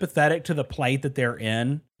almost sympathetic to the plight that they're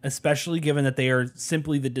in, especially given that they are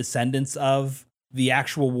simply the descendants of the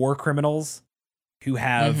actual war criminals who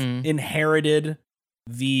have Mhm. inherited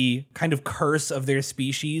the kind of curse of their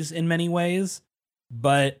species in many ways.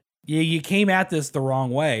 But you came at this the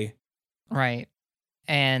wrong way. Right.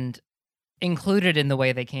 And included in the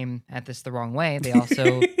way they came at this the wrong way, they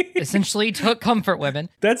also essentially took comfort women.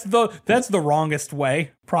 That's the wrongest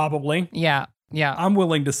way, probably. Yeah. Yeah. I'm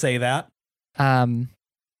willing to say that.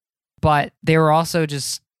 But they were also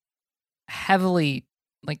just heavily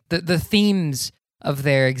the themes of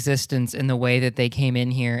their existence in the way that they came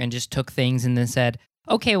in here and just took things and then said,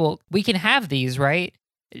 okay, well, we can have these, right?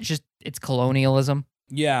 It's colonialism.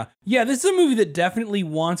 Yeah. Yeah, this is a movie that definitely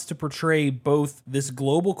wants to portray both this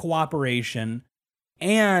global cooperation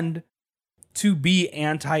and to be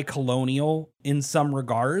anti-colonial in some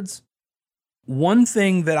regards. One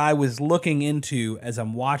thing that I was looking into as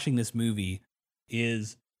I'm watching this movie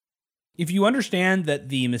is if you understand that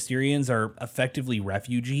the Mysterians are effectively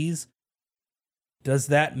refugees, does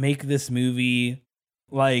that make this movie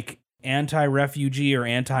anti-refugee or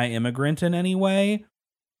anti-immigrant in any way?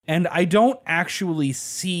 And I don't actually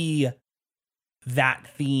see that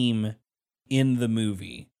theme in the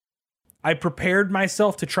movie. I prepared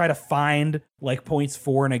myself to try to find points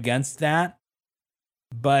for and against that.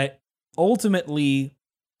 But ultimately,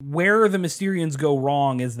 where the Mysterians go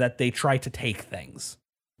wrong is that they try to take things.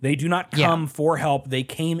 They do not come for help. They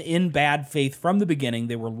came in bad faith from the beginning.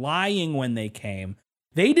 They were lying when they came.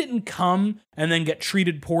 They didn't come and then get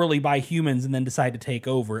treated poorly by humans and then decide to take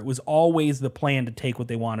over. It was always the plan to take what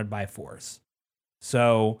they wanted by force.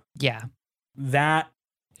 So yeah, that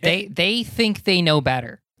they think they know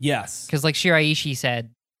better. Yes, because like Shiraishi said,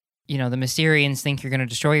 the Mysterians think you're going to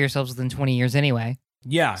destroy yourselves within 20 years anyway.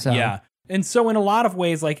 Yeah, yeah. And so in a lot of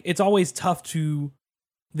ways, it's always tough to.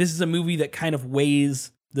 This is a movie that kind of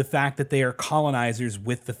weighs the fact that they are colonizers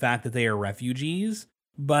with the fact that they are refugees,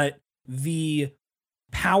 but the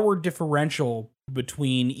power differential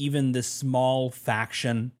between even this small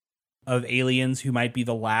faction of aliens who might be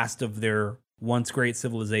the last of their once great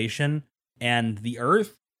civilization and the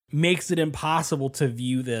Earth makes it impossible to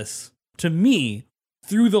view this, to me,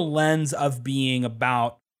 through the lens of being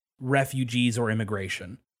about refugees or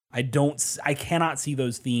immigration. I cannot see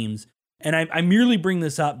those themes. And I merely bring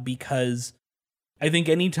this up because I think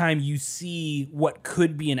anytime you see what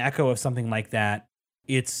could be an echo of something like that,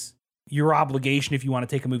 it's your obligation, if you want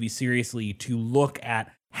to take a movie seriously, to look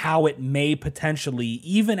at how it may potentially,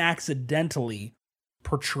 even accidentally,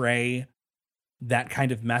 portray that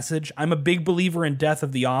kind of message. I'm a big believer in death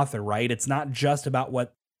of the author, right? It's not just about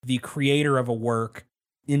what the creator of a work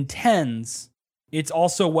intends. It's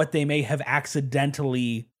also what they may have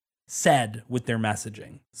accidentally said with their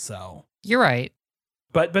messaging. So you're right.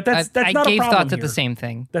 But that's not a problem. I gave thought to here. The same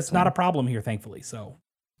thing. That's not a problem here, thankfully. So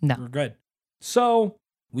no, we're good. So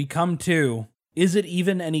we come to, is it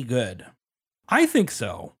even any good? I think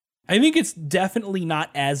so. I think it's definitely not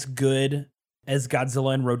as good as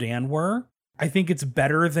Godzilla and Rodan were. I think it's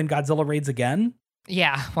better than Godzilla Raids Again.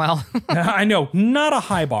 Yeah, well. I know, not a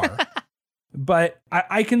high bar. But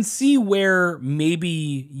I can see where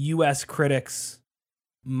maybe US critics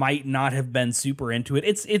might not have been super into it.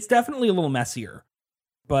 It's definitely a little messier.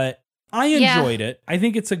 But I enjoyed it. I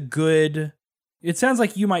think it's a good... It sounds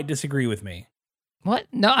like you might disagree with me. What?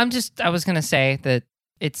 No, I was going to say that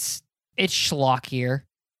it's schlockier.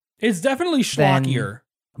 It's definitely schlockier.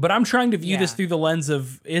 But I'm trying to view this through the lens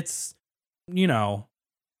of it's,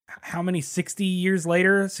 how many 60 years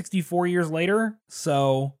later, 64 years later?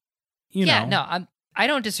 So, know. No, I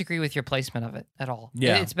don't disagree with your placement of it at all.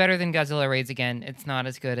 Yeah. It's better than Godzilla Raids Again. It's not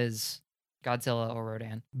as good as Godzilla or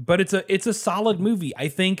Rodan. But it's a solid movie. I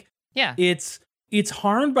think it's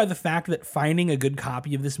harmed by the fact that finding a good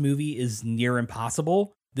copy of this movie is near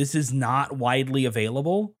impossible. This is not widely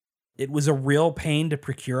available. It was a real pain to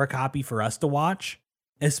procure a copy for us to watch,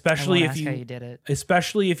 especially if how you did it.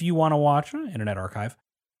 Especially if you want to watch Internet Archive.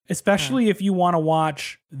 Especially if you want to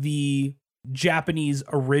watch the Japanese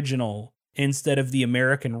original instead of the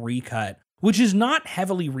American recut, which is not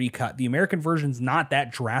heavily recut. The American version's not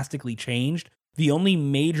that drastically changed. The only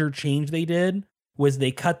major change they did was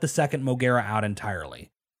they cut the second Mogera out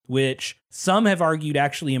entirely, which some have argued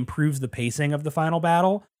actually improves the pacing of the final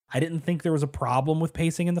battle. I didn't think there was a problem with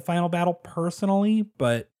pacing in the final battle personally,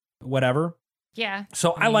 but whatever. Yeah.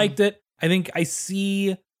 So I liked it. I think I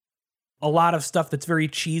see a lot of stuff that's very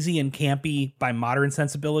cheesy and campy by modern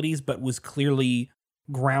sensibilities, but was clearly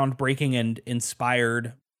groundbreaking and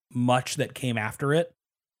inspired much that came after it.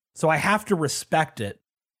 So I have to respect it,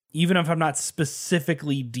 even if I'm not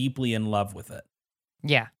specifically deeply in love with it.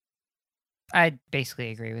 Yeah. I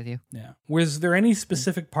basically agree with you. Yeah. Was there any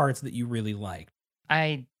specific parts that you really liked?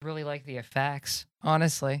 I really like the effects,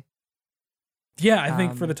 honestly. Yeah, I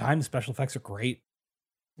think for the time, the special effects are great.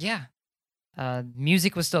 Yeah.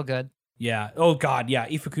 Music was still good. Yeah. Oh, God. Yeah.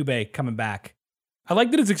 Ifukube coming back. I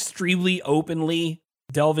like that it's extremely openly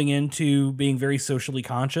delving into being very socially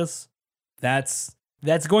conscious. That's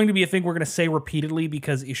going to be a thing we're going to say repeatedly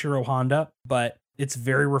because Ishiro Honda, but it's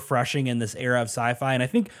very refreshing in this era of sci-fi. And I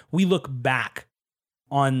think we look back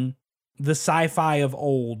on the sci-fi of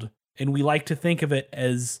old and we like to think of it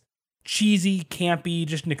as cheesy, campy,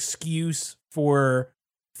 just an excuse for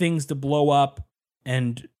things to blow up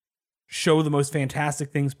and show the most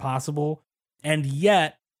fantastic things possible. And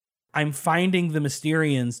yet, I'm finding the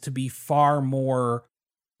Mysterians to be far more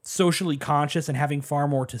socially conscious and having far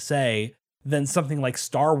more to say than something like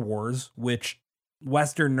Star Wars, which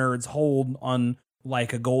Western nerds hold on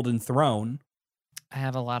like a golden throne. I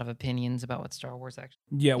have a lot of opinions about what Star Wars actually.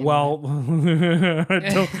 Yeah, well,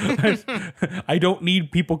 I don't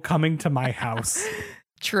need people coming to my house.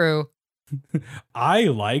 True. I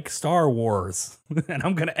like Star Wars, and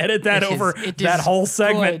I'm going to edit that over that whole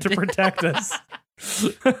segment to protect us.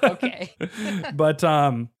 Okay. But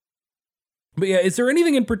yeah, is there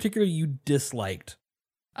anything in particular you disliked?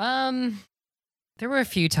 There were a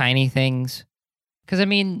few tiny things. Because, I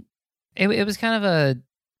mean, it was kind of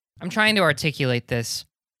I'm trying to articulate this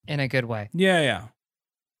in a good way. Yeah.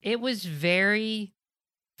 It was very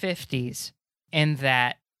 50s in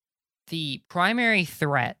that the primary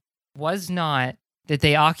threat was not that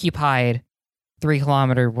they occupied 3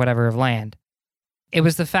 kilometer whatever of land. It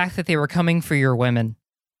was the fact that they were coming for your women.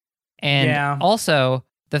 And also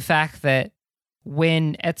the fact that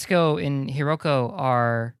when Etsuko and Hiroko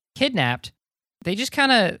are kidnapped, they just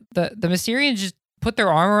kind of, the Mysterians just put their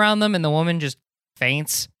arm around them and the woman just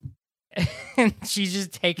faints. And she's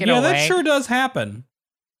just taken away. Yeah, that sure does happen.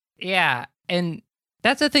 Yeah, and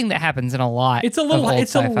that's a thing that happens in a lot. It's a little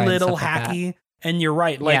hacky. Like and you're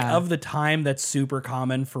right. Like of the time, that's super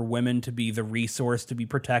common for women to be the resource to be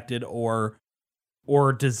protected or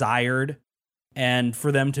desired, and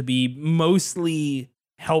for them to be mostly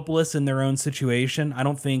helpless in their own situation. I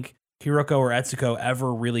don't think Hiroko or Etsuko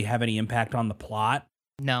ever really have any impact on the plot.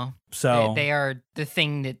 No. So they are the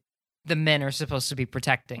thing that the men are supposed to be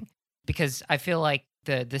protecting. Because I feel like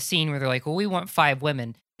the scene where they're like, well, we want 5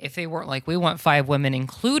 women. If they weren't like, we want 5 women,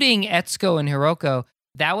 including Etsuko and Hiroko,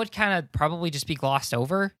 that would kind of probably just be glossed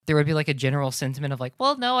over. There would be like a general sentiment of like,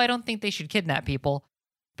 well, no, I don't think they should kidnap people.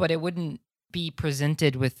 But it wouldn't be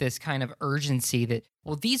presented with this kind of urgency that,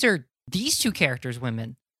 well, these 2 characters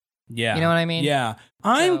women. Yeah. You know what I mean? Yeah.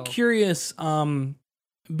 I'm curious,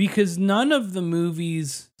 because none of the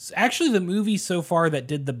movies, actually the movie so far that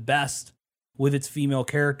did the best with its female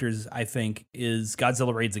characters, I think, is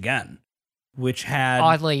Godzilla Raids Again, which had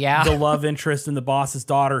oddly, the love interest in the boss's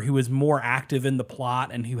daughter who was more active in the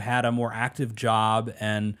plot and who had a more active job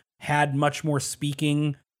and had much more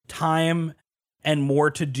speaking time and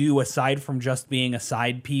more to do aside from just being a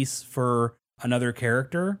side piece for another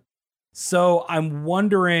character. So I'm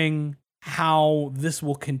wondering how this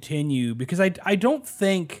will continue because I don't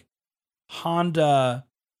think Honda...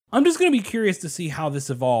 I'm just going to be curious to see how this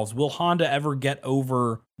evolves. Will Honda ever get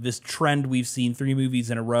over this trend we've seen 3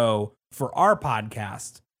 movies in a row for our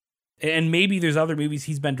podcast? And maybe there's other movies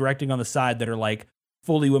he's been directing on the side that are like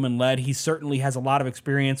fully women-led. He certainly has a lot of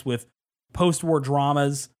experience with post-war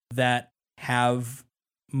dramas that have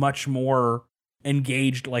much more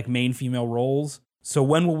engaged like main female roles. So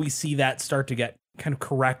when will we see that start to get kind of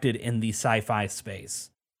corrected in the sci-fi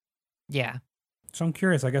space? Yeah. So I'm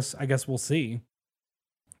curious. I guess we'll see.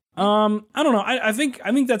 I don't know. I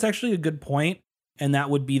think that's actually a good point, and that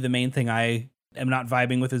would be the main thing I am not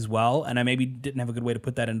vibing with as well. And I maybe didn't have a good way to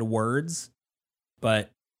put that into words,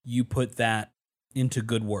 but you put that into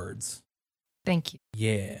good words. Thank you.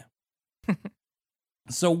 Yeah.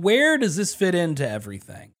 So where does this fit into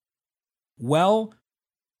everything? Well,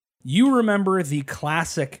 you remember the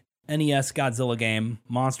classic NES Godzilla game,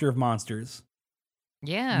 Monster of Monsters.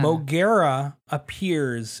 Yeah. Mogera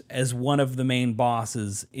appears as one of the main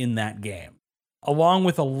bosses in that game, along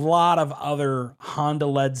with a lot of other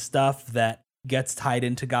Honda-led stuff that gets tied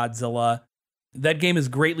into Godzilla. That game is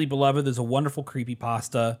greatly beloved. There's a wonderful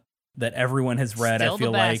creepypasta that everyone has read, Still I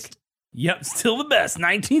feel the best. like. Yep, still the best,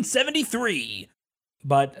 1973.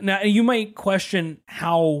 But now you might question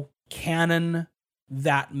how canon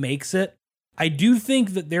that makes it. I do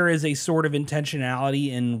think that there is a sort of intentionality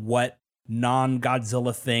in what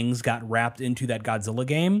non-Godzilla things got wrapped into that Godzilla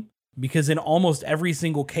game, because in almost every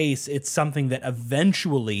single case, it's something that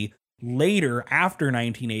eventually, later, after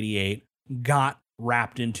 1988, got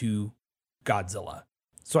wrapped into Godzilla.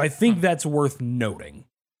 So I think that's worth noting.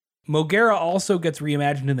 Mogera also gets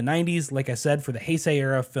reimagined in the 90s, like I said, for the Heisei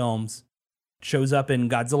era films. Shows up in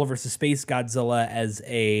Godzilla vs. Space Godzilla as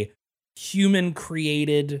a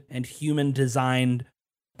human-created and human-designed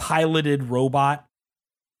piloted robot.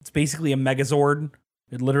 It's basically a Megazord.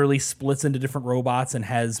 It literally splits into different robots and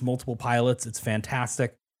has multiple pilots. It's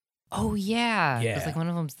fantastic. Oh, yeah. Yeah. It's like one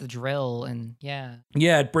of them's the drill, and yeah.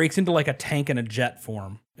 Yeah, it breaks into like a tank and a jet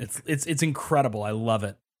form. It's incredible. I love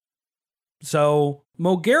it. So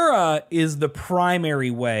Mogera is the primary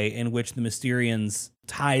way in which the Mysterians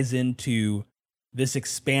ties into this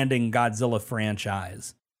expanding Godzilla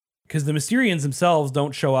franchise, because the Mysterians themselves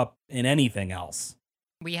don't show up in anything else.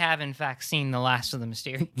 We have, in fact, seen the last of the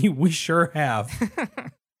Mysterians. We sure have.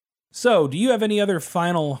 So, do you have any other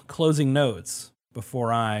final closing notes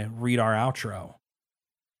before I read our outro?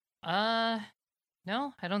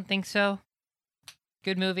 No, I don't think so.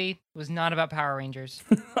 Good movie. It was not about Power Rangers.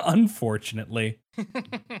 Unfortunately.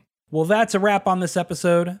 Well, that's a wrap on this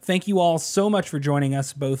episode. Thank you all so much for joining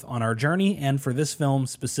us, both on our journey and for this film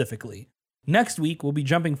specifically. Next week, we'll be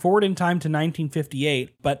jumping forward in time to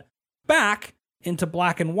 1958, but back into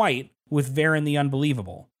black and white with Varan the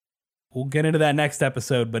Unbelievable. We'll get into that next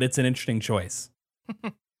episode, but it's an interesting choice.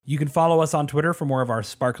 You can follow us on Twitter for more of our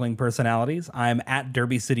sparkling personalities. I'm at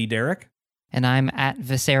Derby City Derek. And I'm at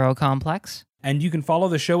Viscero Complex. And you can follow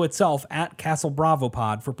the show itself at Castle Bravo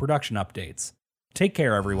Pod for production updates. Take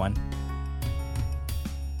care, everyone.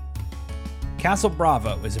 Castle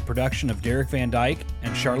Bravo is a production of Derek Van Dyke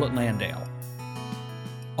and Charlotte Landale.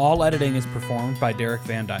 All editing is performed by Derek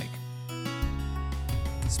Van Dyke.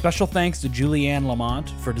 Special thanks to Julianne Lamont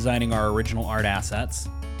for designing our original art assets,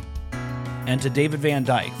 and to David Van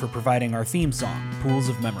Dyke for providing our theme song, Pools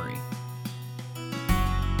of Memory.